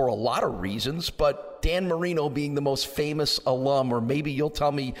famous for a lot of reasons, but Dan Marino being the most famous alum, or maybe you'll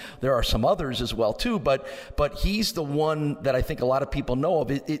tell me there are some others as well too, but he's the one that I think a lot of people know of.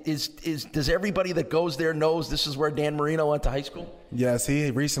 Does everybody that goes there knows this is where Dan Marino went to high school? Yes, he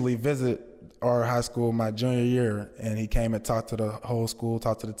recently visited our high school my junior year, and he came and talked to the whole school,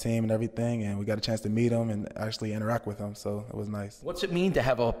 talked to the team and everything, and we got a chance to meet him and actually interact with him, so it was nice. What's it mean to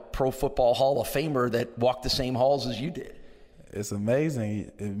have a Pro Football Hall of Famer that walked the same halls as you did? It's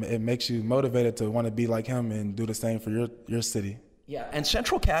amazing. It makes you motivated to want to be like him and do the same for your city. Yeah, and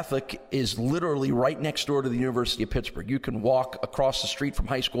Central Catholic is literally right next door to the University of Pittsburgh. You can walk across the street from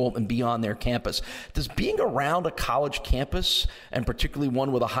high school and be on their campus. Does being around a college campus, and particularly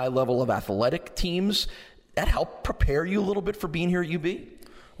one with a high level of athletic teams, that help prepare you a little bit for being here at UB?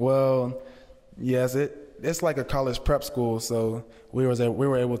 Well, yes, it's like a college prep school, so we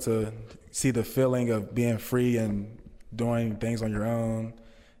were able to see the feeling of being free and doing things on your own,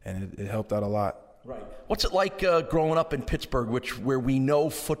 and it helped out a lot. Right. What's it like growing up in Pittsburgh, where we know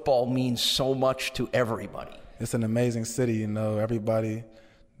football means so much to everybody? It's an amazing city, Everybody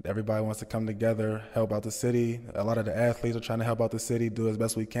wants to come together, help out the city. A lot of the athletes are trying to help out the city, do as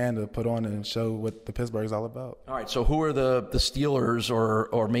best we can to put on and show what the Pittsburgh is all about. All right, so who are the Steelers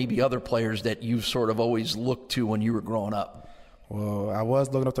or maybe other players that you've sort of always looked to when you were growing up? Well, I was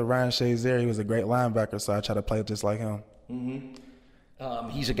looking up to Ryan Shazier. He was a great linebacker, so I tried to play just like him. Mm-hmm.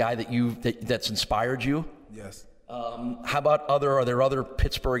 He's a guy that that's inspired you? Yes. How about are there other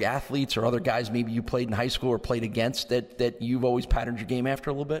Pittsburgh athletes or other guys maybe you played in high school or played against that you've always patterned your game after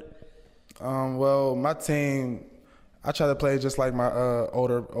a little bit? Well, my team, I try to play just like my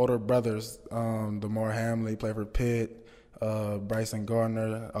older brothers. DeMar Hamley played for Pitt, Bryson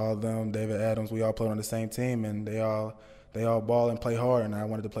Gardner, all of them, David Adams. We all played on the same team, and they all ball and play hard, and I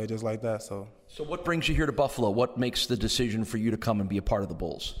wanted to play just like that. So what brings you here to Buffalo? What makes the decision for you to come and be a part of the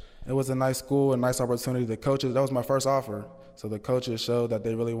Bulls? It was a nice school, a nice opportunity. The coaches, that was my first offer. So the coaches showed that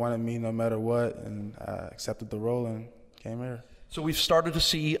they really wanted me no matter what, and I accepted the role and came here. So we've started to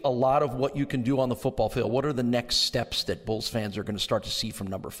see a lot of what you can do on the football field. What are the next steps that Bulls fans are going to start to see from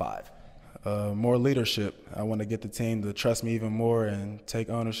number 5? More leadership. I want to get the team to trust me even more and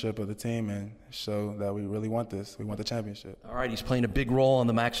take ownership of the team and show that we really want this. We want the championship. All right, he's playing a big role on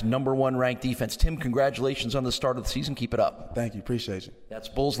the Mac's #1 ranked defense. Tim, congratulations on the start of the season. Keep it up. Thank you. Appreciate you. That's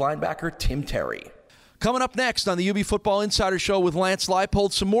Bulls linebacker Tim Terry. Coming up next on the UB Football Insider Show with Lance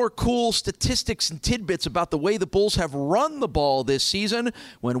Leipold, some more cool statistics and tidbits about the way the Bulls have run the ball this season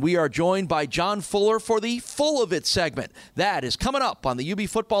when we are joined by John Fuller for the Full of It segment. That is coming up on the UB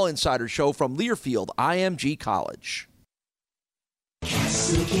Football Insider Show from Learfield IMG College.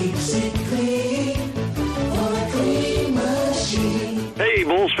 Castle keeps it clean for a clean machine. Hey,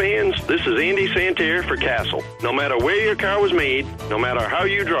 Bulls fans, this is Andy Santerre for Castle. No matter where your car was made, no matter how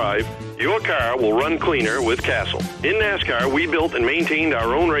you drive, your car will run cleaner with Castle. In NASCAR, we built and maintained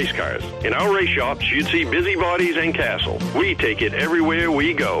our own race cars. In our race shops, you'd see Busybodies and Castle. We take it everywhere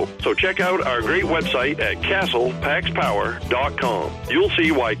we go. So check out our great website at castlepackspower.com. You'll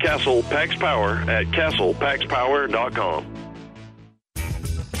see why Castle packs power at castlepackspower.com.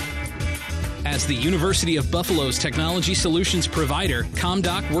 As the University of Buffalo's technology solutions provider,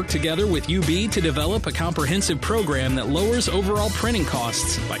 ComDoc worked together with UB to develop a comprehensive program that lowers overall printing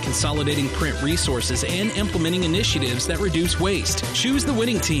costs by consolidating print resources and implementing initiatives that reduce waste. Choose the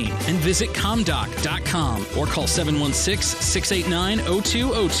winning team and visit comdoc.com or call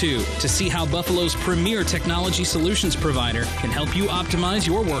 716-689-0202 to see how Buffalo's premier technology solutions provider can help you optimize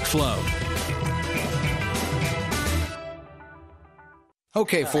your workflow.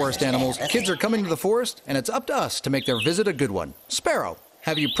 Okay, forest animals, kids are coming to the forest, and it's up to us to make their visit a good one. Sparrow,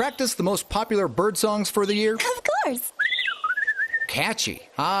 have you practiced the most popular bird songs for the year? Of course. Catchy.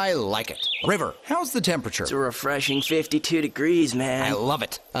 I like it. River, how's the temperature? It's a refreshing 52 degrees, man. I love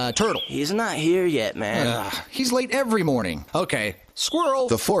it. Turtle. He's not here yet, man. He's late every morning. Okay. Squirrel.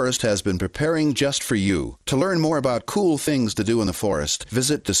 The forest has been preparing just for you. To learn more about cool things to do in the forest,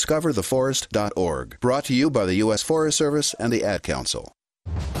 visit discovertheforest.org. Brought to you by the U.S. Forest Service and the Ad Council.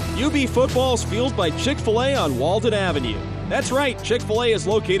 UB football is fueled by Chick-fil-A on Walden Avenue. That's right, Chick-fil-A is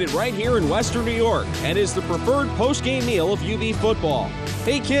located right here in Western New York and is the preferred post-game meal of UB football.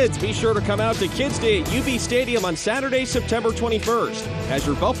 Hey kids, be sure to come out to Kids Day at UB Stadium on Saturday, September 21st as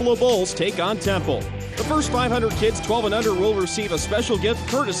your Buffalo Bulls take on Temple. The first 500 kids 12 and under will receive a special gift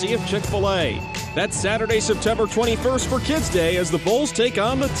courtesy of Chick-fil-A. That's Saturday, September 21st for Kids Day as the Bulls take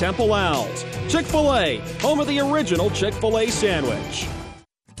on the Temple Owls. Chick-fil-A, home of the original Chick-fil-A sandwich.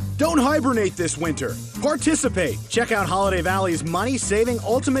 Don't hibernate this winter. Participate. Check out Holiday Valley's money-saving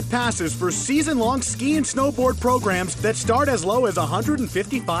ultimate passes for season-long ski and snowboard programs that start as low as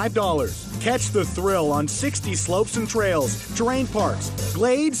 $155. Catch the thrill on 60 slopes and trails, terrain parks,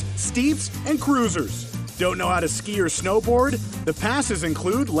 glades, steeps, and cruisers. Don't know how to ski or snowboard? The passes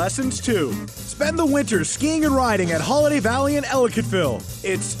include lessons too. Spend the winter skiing and riding at Holiday Valley in Ellicottville.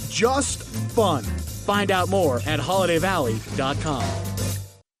 It's just fun. Find out more at holidayvalley.com.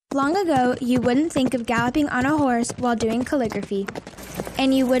 Long ago, you wouldn't think of galloping on a horse while doing calligraphy,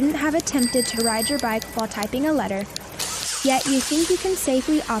 and you wouldn't have attempted to ride your bike while typing a letter. Yet you think you can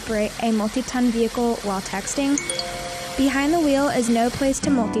safely operate a multi-ton vehicle while texting? Behind the wheel is no place to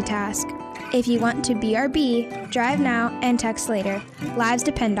multitask. If you want to BRB, drive now and text later. Lives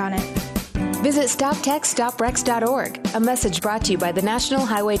depend on it. Visit StopTextStopWrecks.org, a message brought to you by the National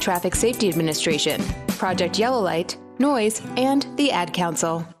Highway Traffic Safety Administration, Project Yellow Light, Noise, and the Ad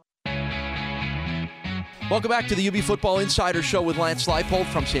Council. Welcome back to the UB Football Insider Show with Lance Leipold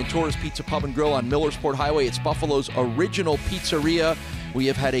from Santora's Pizza Pub and Grill on Millersport Highway. It's Buffalo's original pizzeria. We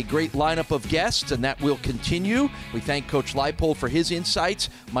have had a great lineup of guests, and that will continue. We thank Coach Leipold for his insights.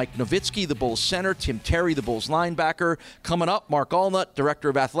 Mike Nowitzki, the Bulls center. Tim Terry, the Bulls linebacker. Coming up, Mark Allnut, Director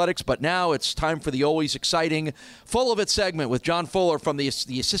of Athletics. But now it's time for the always exciting Full of It segment with John Fuller from the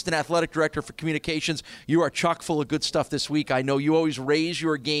Assistant Athletic Director for Communications. You are chock full of good stuff this week. I know you always raise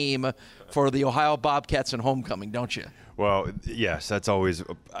your game for the Ohio Bobcats and homecoming, don't you? Well, yes, that's always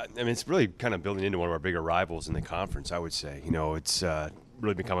 – I mean, it's really kind of building into one of our bigger rivals in the conference, I would say. You know, it's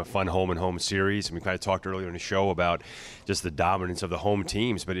really become a fun home-and-home series. And we kind of talked earlier in the show about just the dominance of the home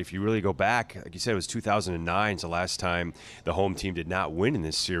teams. But if you really go back, like you said, it was 2009 is the last time the home team did not win in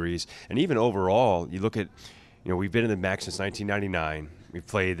this series. And even overall, you look at, we've been in the MAC since 1999. We've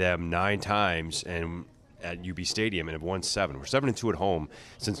played them 9 times and at UB Stadium and have won 7. We're 7-2 at home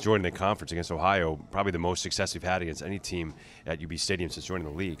since joining the conference against Ohio. Probably the most success we've had against any team at UB Stadium since joining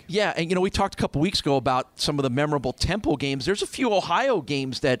the league. Yeah, and we talked a couple weeks ago about some of the memorable Temple games. There's a few Ohio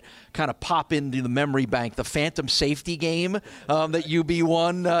games that kind of pop into the memory bank. The Phantom Safety game that UB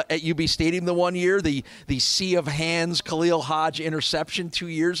won at UB Stadium the one year. The Sea of Hands Khalil Hodge interception 2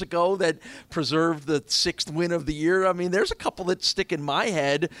 years ago that preserved the 6th win of the year. I mean, there's a couple that stick in my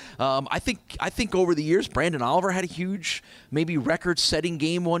head. I think over the years, Brandon Oliver had a huge, maybe record-setting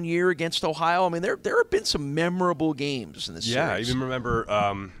game one year against Ohio. I mean, there have been some memorable games in this series. Yeah, I even remember,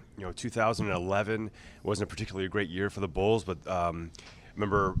 2011 wasn't a particularly great year for the Bulls, but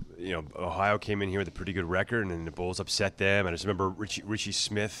remember, Ohio came in here with a pretty good record, and the Bulls upset them. And I just remember Richie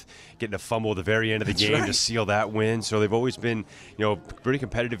Smith getting a fumble at the very end of the game to seal that win. So they've always been, pretty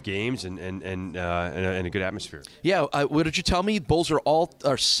competitive games and a good atmosphere. Yeah, what did you tell me? Bulls are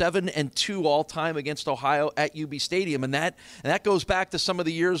 7-2 all time against Ohio at UB Stadium, and that goes back to some of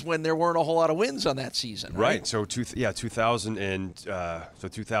the years when there weren't a whole lot of wins on that season. Right. So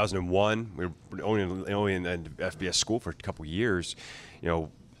 2001, we were only in FBS school for a couple years.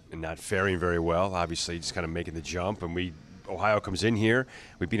 And not faring very well, obviously, just kind of making the jump. And Ohio comes in here.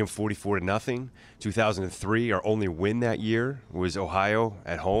 We beat them 44-0. 2003, our only win that year was Ohio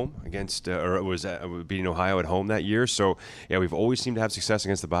at home beating Ohio at home that year. So, yeah, we've always seemed to have success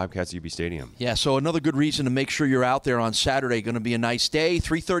against the Bobcats at UB Stadium. Yeah, so another good reason to make sure you're out there on Saturday. Going to be a nice day.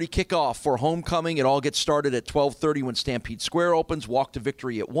 3:30 kickoff for homecoming. It all gets started at 12:30 when Stampede Square opens. Walk to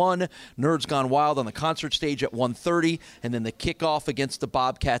Victory at 1. Nerds Gone Wild on the concert stage at 1:30. And then the kickoff against the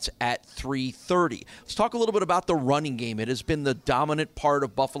Bobcats at 3:30. Let's talk a little bit about the running game. It has been the dominant part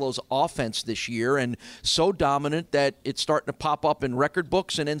of Buffalo's offense this year, and so dominant that it's starting to pop up in record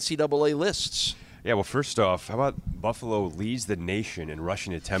books and NCAA lists. Yeah, well, first off, how about Buffalo leads the nation in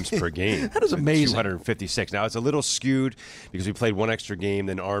rushing attempts per game? That is amazing. 256. Now, it's a little skewed because we played one extra game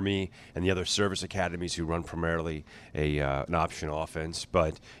than Army and the other service academies who run primarily an option offense.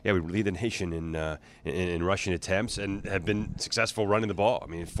 But, yeah, we lead the nation in rushing attempts and have been successful running the ball. I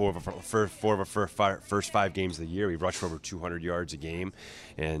mean, four of our first 5 games of the year, we've rushed for over 200 yards a game.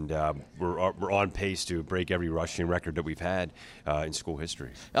 And we're on pace to break every rushing record that we've had in school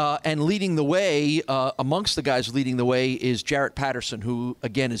history. And leading the way, amongst the guys leading the way is Jarrett Patterson, who,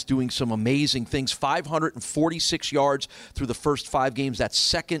 again, is doing some amazing things. 546 yards through the first 5 games. That's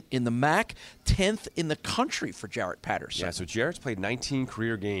 2nd in the MAC, 10th in the country for Jarrett Patterson. Yeah, so Jarrett's played 19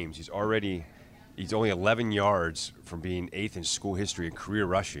 career games. He's only 11 yards from being 8th in school history in career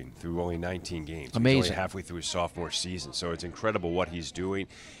rushing through only 19 games. Amazing. He's only halfway through his sophomore season, so it's incredible what he's doing.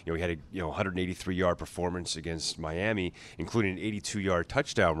 He had a 183-yard performance against Miami, including an 82-yard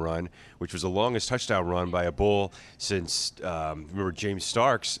touchdown run, which was the longest touchdown run by a Bull since remember James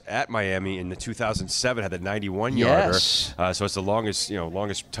Starks at Miami in the 2007 had the 91-yarder. Yes. So it's the longest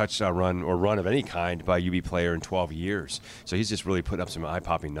touchdown run of any kind by a UB player in 12 years. So he's just really putting up some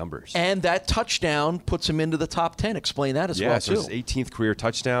eye-popping numbers. And that touchdown puts him into the top 10. Explain that as well, too. Yeah, so his 18th career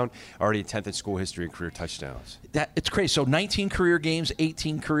touchdown, already 10th in school history in career touchdowns. It's crazy. So 19 career games,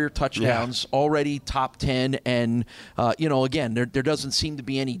 18 career touchdowns, already top 10. And, again, there doesn't seem to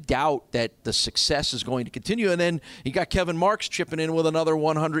be any doubt that the success is going to continue. And then you got Kevin Marks chipping in with another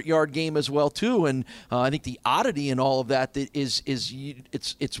 100-yard game as well, too. And I think the oddity in all of that is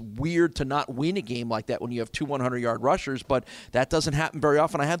it's weird to not win a game like that when you have 2 100-yard rushers, but that doesn't happen very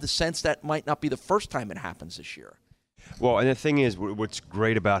often. I have the sense that might not be the first time it happens this year. Well, and the thing is, what's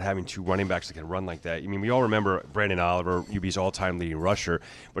great about having 2 running backs that can run like that, I mean, we all remember Brandon Oliver, UB's all-time leading rusher,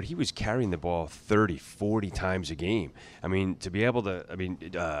 but he was carrying the ball 30, 40 times a game. I mean, to be able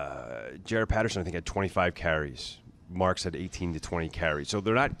to, Jarrett Patterson, I think, had 25 carries. Marks had 18 to 20 carries. So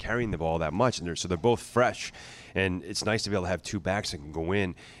they're not carrying the ball that much, and they're both fresh. And it's nice to be able to have 2 backs that can go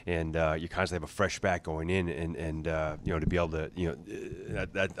in, and you constantly have a fresh back going in, and to be able to,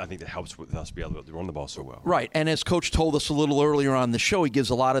 that I think that helps with us be able to run the ball so well. Right, and as Coach told us a little earlier on the show, he gives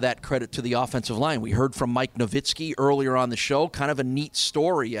a lot of that credit to the offensive line. We heard from Mike Nowitzki earlier on the show, kind of a neat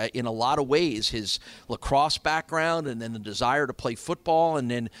story in a lot of ways. His lacrosse background, and then the desire to play football,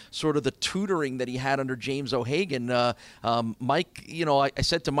 and then sort of the tutoring that he had under James O'Hagan. Mike, I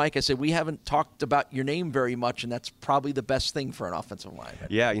said to Mike, I said, we haven't talked about your name very much, and that's probably the best thing for an offensive lineman.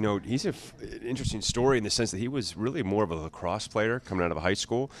 Yeah, he's an interesting story in the sense that he was really more of a lacrosse player coming out of high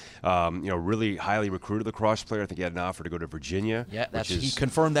school. Really highly recruited lacrosse player. I think he had an offer to go to Virginia. Yeah, he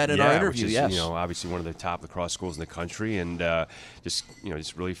confirmed that in our interview. Which is, yes, obviously one of the top lacrosse schools in the country, and just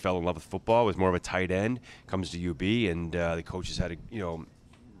really fell in love with football. Was more of a tight end. Comes to UB, and the coaches had to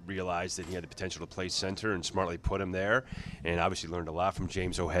realized that he had the potential to play center and smartly put him there, and obviously learned a lot from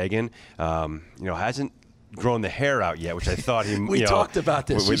James O'Hagan. Hasn't grown the hair out yet, which I thought he we talked about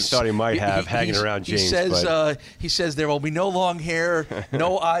this. We thought he might have hanging around James. He says there will be no long hair,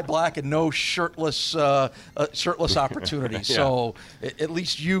 no eye black, and no shirtless opportunities. Yeah. So at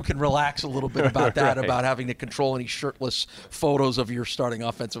least you can relax a little bit about that, right, about having to control any shirtless photos of your starting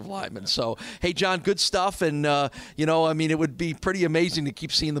offensive lineman. So, hey, John, good stuff. And, it would be pretty amazing to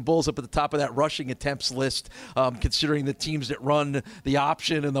keep seeing the Bulls up at the top of that rushing attempts list, considering the teams that run the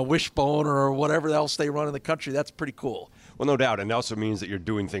option and the wishbone or whatever else they run in the country. That's pretty cool. Well, no doubt. And it also means that you're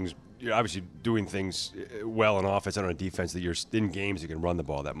obviously doing things well on offense and on defense, that you're in games you can run the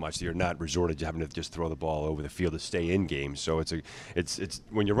ball that much, that you're not resorted to having to just throw the ball over the field to stay in games. So it's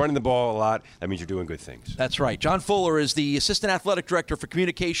when you're running the ball a lot, that means you're doing good things. That's right. John Fuller is the Assistant Athletic Director for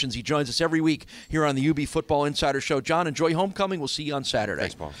Communications. He joins us every week here on the UB Football Insider Show. John, enjoy homecoming. We'll see you on Saturday.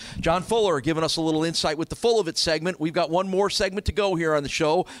 Thanks, Paul. John Fuller giving us a little insight with the Full of It segment. We've got one more segment to go here on the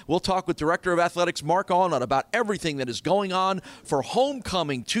show. We'll talk with Director of Athletics Mark Allnut about everything that is going on for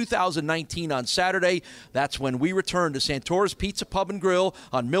homecoming 2019 on Saturday. That's when we return to Santora's Pizza Pub and Grill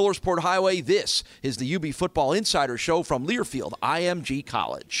on Millersport Highway. This is the UB Football Insider Show from Learfield IMG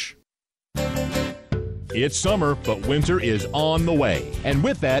College. It's summer, but winter is on the way. And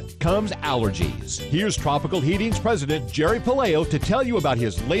with that comes allergies. Here's Tropical Heating's president, Jerry Paleo, to tell you about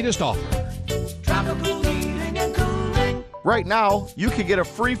his latest offer. Tropical Heating and Cooling. Right now, you can get a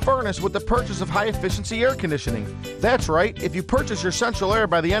free furnace with the purchase of high-efficiency air conditioning. That's right, if you purchase your central air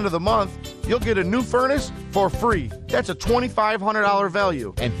by the end of the month, you'll get a new furnace for free. That's a $2,500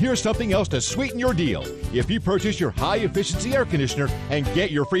 value. And here's something else to sweeten your deal. If you purchase your high-efficiency air conditioner and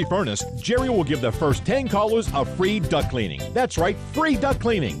get your free furnace, Jerry will give the first 10 callers a free duct cleaning. That's right, free duct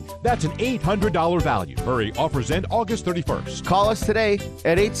cleaning. That's an $800 value. Hurry, offers end August 31st. Call us today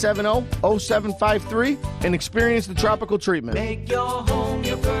at 870-0753 and experience the tropical treatment. Make your home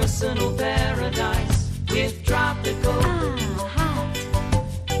your personal paradise with Tropical. Hot.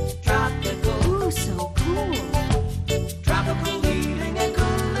 Tropical. Ooh, so cool. Tropical Heating and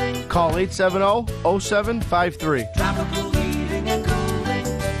Cooling. Call 870-0753. Tropical Heating and Cooling.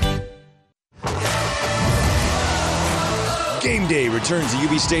 Game Day returns to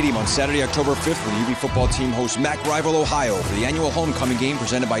UB Stadium on Saturday, October 5th, when the UB football team hosts Mac Rival, Ohio for the annual homecoming game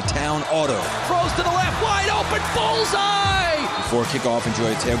presented by Town Auto. Throws to the left, wide open, bullseye! Before kickoff,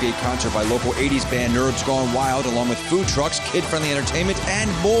 enjoy a tailgate concert by local 80s band Nerds Gone Wild, along with food trucks, kid-friendly entertainment, and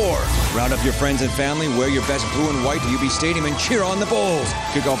more. Round up your friends and family, wear your best blue and white to UB Stadium, and cheer on the Bulls.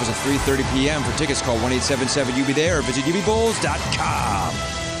 Kickoff is at 3:30 p.m. For tickets, call 1-877-UB-THERE or visit UBBulls.com.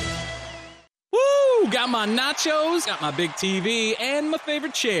 Got my nachos, got my big TV, and my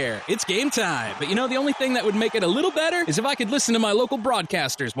favorite chair. It's game time. But the only thing that would make it a little better is if I could listen to my local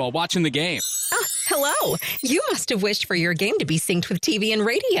broadcasters while watching the game. Hello. You must have wished for your game to be synced with TV and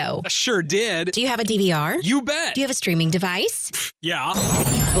radio. I sure did. Do you have a DVR? You bet. Do you have a streaming device? Yeah.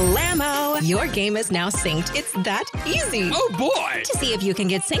 Blammo! Your game is now synced. It's that easy. Oh, boy. To see if you can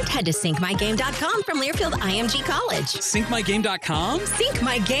get synced, head to syncmygame.com from Learfield IMG College. Syncmygame.com?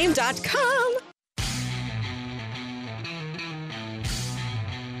 Syncmygame.com.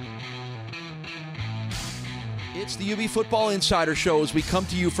 It's the UB Football Insider Show as we come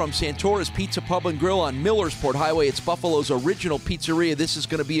to you from Santora's Pizza Pub and Grill on Millersport Highway. It's Buffalo's original pizzeria. This is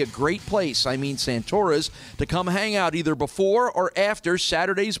going to be a great place, Santora's, to come hang out either before or after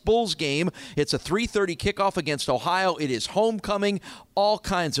Saturday's Bulls game. It's a 3:30 kickoff against Ohio. It is homecoming. All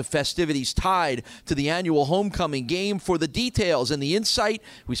kinds of festivities tied to the annual homecoming game. For the details and the insight,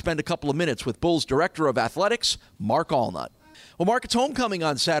 we spend a couple of minutes with Bulls Director of Athletics, Mark Allnut. Well, Mark, it's homecoming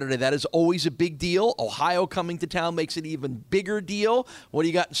on Saturday. That is always a big deal. Ohio coming to town makes it an even bigger deal. What do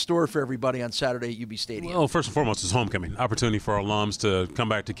you got in store for everybody on Saturday at UB Stadium? Well, first and foremost, it's homecoming. Opportunity for our alums to come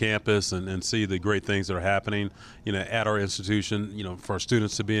back to campus and see the great things that are happening, at our institution, for our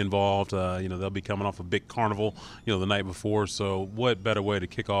students to be involved. They'll be coming off a big carnival, the night before. So what better way to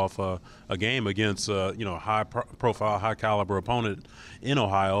kick off a game against, a high-profile, high-caliber opponent in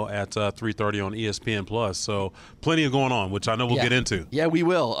Ohio at 3:30 on ESPN Plus. So plenty of going on, which I know we'll get into. Yeah, we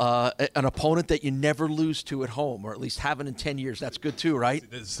will. An opponent that you never lose to at home, or at least haven't in 10 years. That's good too, right?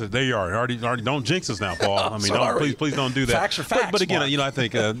 So there you are. Already don't jinx us now, Paul. I mean, please don't do that. Facts are facts. But again, Mark. I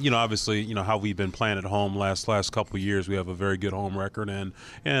think obviously, how we've been playing at home last couple of years, we have a very good home record, and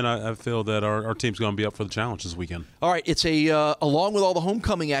I feel that our team's going to be up for the challenge this weekend. All right, it's along with all the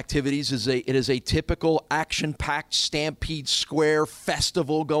homecoming activities, it is a typical action-packed Stampede Square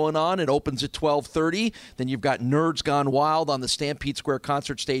festival going on. It opens at 12:30. Then you've got Nerds Gone Wild on the Stampede Square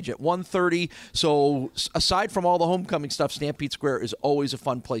concert stage at 1:30. So aside from all the homecoming stuff, Stampede Square is always a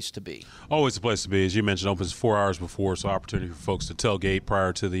fun place to be. Always a place to be. As you mentioned, it opens 4 hours before, so opportunity for folks to tailgate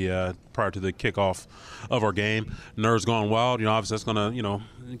prior to the kickoff of our game. Nerds Gone Wild, obviously that's going to,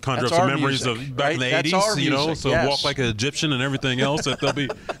 conjure up some memories of back in the 80s, so yes. Walk Like an Egyptian and everything else that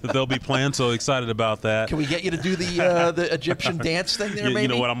they'll be playing. So excited about that. Can we get you to do the Egyptian dance thing there, maybe? You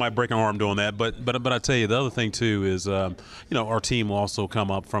know what? I might break an arm doing that. But I tell you, the other thing too is, our team will also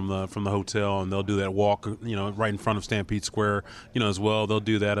come up from the hotel and they'll do that walk, right in front of Stampede Square, as well. They'll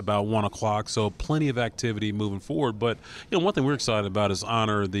do that about 1 o'clock. So plenty of activity moving forward. But one thing we're excited about is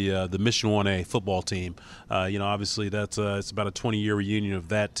honor the Mission 1A football team. Obviously that's it's about a 20-year reunion of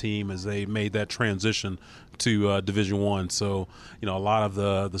that team as they made that transition to Division I. So, a lot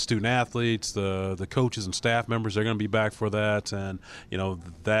of the student athletes, the coaches and staff members, they're going to be back for that. And,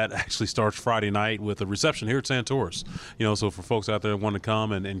 that actually starts Friday night with a reception here at Santoris. So for folks out there that want to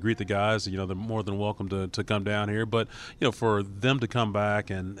come and greet the guys, they're more than welcome to come down here. But, for them to come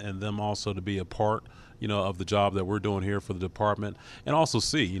back and them also to be a part of the job that we're doing here for the department, and also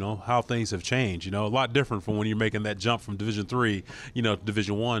see, how things have changed. A lot different from when you're making that jump from Division III, to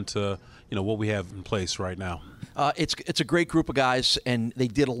Division I to, what we have in place right now. It's a great group of guys, and they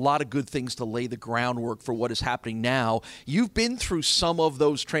did a lot of good things to lay the groundwork for what is happening now. You've been through some of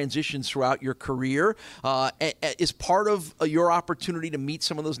those transitions throughout your career. Is part of your opportunity to meet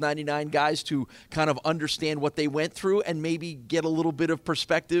some of those 99 guys to kind of understand what they went through and maybe get a little bit of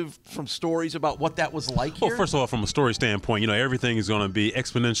perspective from stories about what that was like here? Well, first of all, from a story standpoint, everything is going to be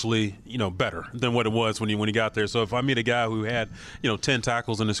exponentially, better than what it was when he got there. So if I meet a guy who had, 10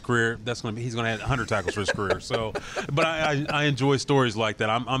 tackles in his career, he's going to have 100 tackles for his career. So, but I enjoy stories like that.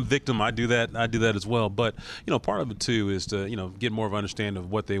 I'm victim. I do that as well. But part of it too is to get more of an understanding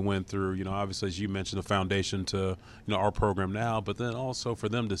of what they went through. Obviously, as you mentioned, the foundation to our program now, but then also for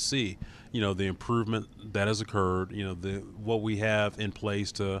them to see the improvement that has occurred. What we have in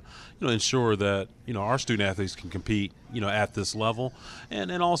place to ensure that our student athletes can compete at this level,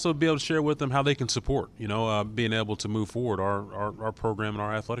 and also be able to share with them how they can support being able to move forward our program and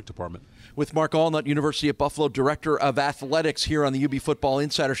our athletic department. With Mark Allnut, University of Buffalo Director of Athletics here on the UB Football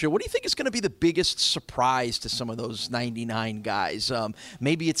Insider Show. What do you think is going to be the biggest surprise to some of those 99 guys?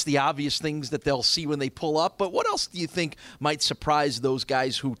 Maybe it's the obvious things that they'll see when they pull up, but what else do you think might surprise those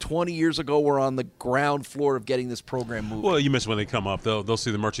guys who 20 years ago were on the ground floor of getting this program moving? Well, you mentioned when they come up, they'll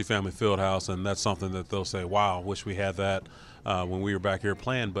see the Murchie Family Fieldhouse, and that's something that they'll say, wow, wish we had that when we were back here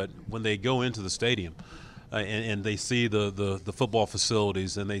playing. But when they go into the stadium, and they see the football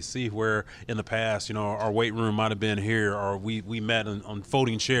facilities, and they see where in the past, our weight room might have been here, or we met on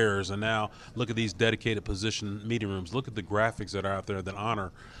folding chairs, and now look at these dedicated position meeting rooms. Look at the graphics that are out there that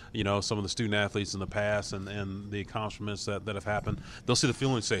honor, some of the student athletes in the past and the accomplishments that have happened. They'll see the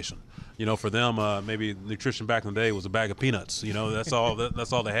fueling station. For them, maybe nutrition back in the day was a bag of peanuts. That's all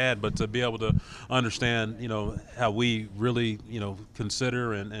that's all they had. But to be able to understand, how we really,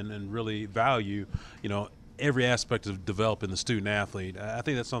 consider and really value, every aspect of developing the student athlete, I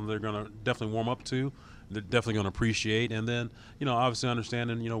think that's something they're going to definitely warm up to. They're definitely going to appreciate, and then obviously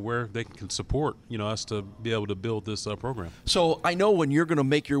understanding where they can support us to be able to build this program. So I know when you're going to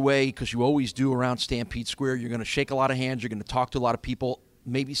make your way, because you always do around Stampede Square, you're going to shake a lot of hands, you're going to talk to a lot of people.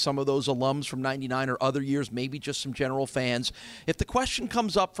 Maybe some of those alums from 99 or other years, maybe just some general fans. If the question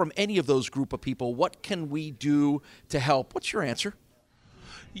comes up from any of those group of people, what can we do to help? What's your answer?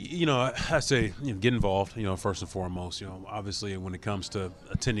 I say, get involved, first and foremost. Obviously when it comes to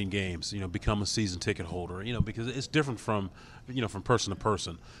attending games, become a season ticket holder, because it's different from person to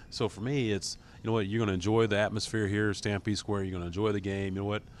person. So for me, it's, you're going to enjoy the atmosphere here at Stampede Square. You're going to enjoy the game.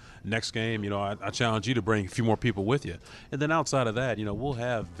 Next game, I challenge you to bring a few more people with you. And then outside of that, we'll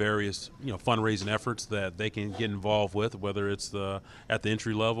have various, fundraising efforts that they can get involved with, whether it's at the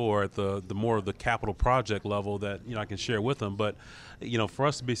entry level or at the more of the capital project level that, I can share with them. But, for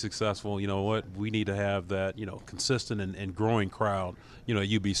us to be successful, we need to have that, consistent and growing crowd,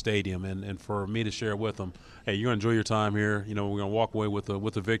 at UB Stadium. And for me to share with them, hey, you're going to enjoy your time here. We're going to walk away with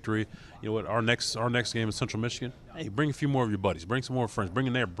a victory. Our next game is Central Michigan. hey, bring a few more of your buddies, bring some more friends, bring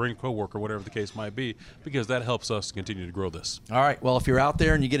in there, bring a coworker, whatever the case might be, because that helps us continue to grow this. All right. Well, if you're out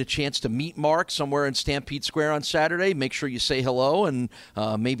there and you get a chance to meet Mark somewhere in Stampede Square on Saturday, make sure you say hello and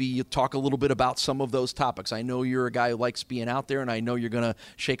maybe you talk a little bit about some of those topics. I know you're a guy who likes being out there, and I know you're going to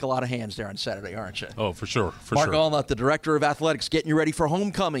shake a lot of hands there on Saturday, aren't you? Oh, for sure. Mark Allnut, the Director of Athletics, getting you ready for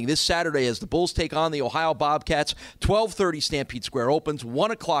homecoming this Saturday as the Bulls take on the Ohio Bobcats. 12:30 Stampede Square opens,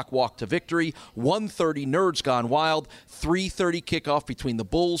 1 o'clock walk to victory, 1:30 Nerds Gone Wild, 3:30 kickoff between the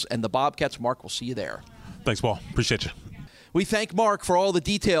Bulls and the Bobcats. Mark, we'll see you there. Thanks, Paul. Appreciate you. We thank Mark for all the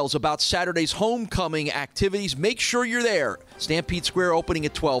details about Saturday's homecoming activities. Make sure you're there. Stampede Square opening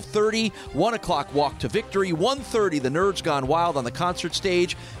at 12:30, 1 o'clock walk to victory, 1:30 the Nerds Gone Wild on the concert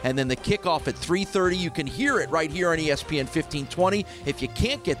stage, and then the kickoff at 3:30. You can hear it right here on ESPN 1520 if you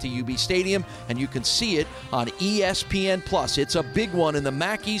can't get to UB Stadium, and you can see it on ESPN+. It's a big one in the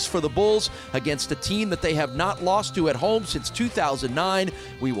Mackies for the Bulls against a team that they have not lost to at home since 2009.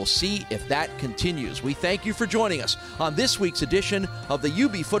 We will see if that continues. We thank you for joining us on this week's edition of the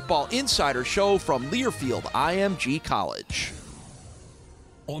UB Football Insider Show from Learfield IMG College.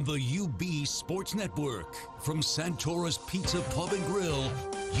 On the UB Sports Network, from Santora's Pizza Pub and Grill,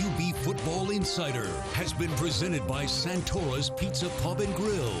 UB Football Insider has been presented by Santora's Pizza Pub and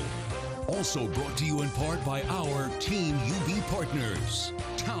Grill. Also brought to you in part by our Team UB partners,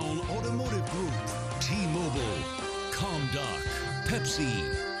 Town Automotive Group, T-Mobile, ComDoc,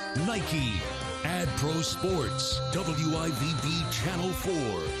 Pepsi, Nike, AdPro Sports, WIVB Channel 4,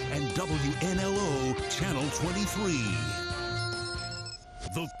 and WNLO Channel 23.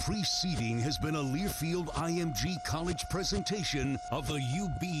 The preceding has been a Learfield IMG College presentation of the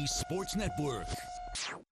UB Sports Network.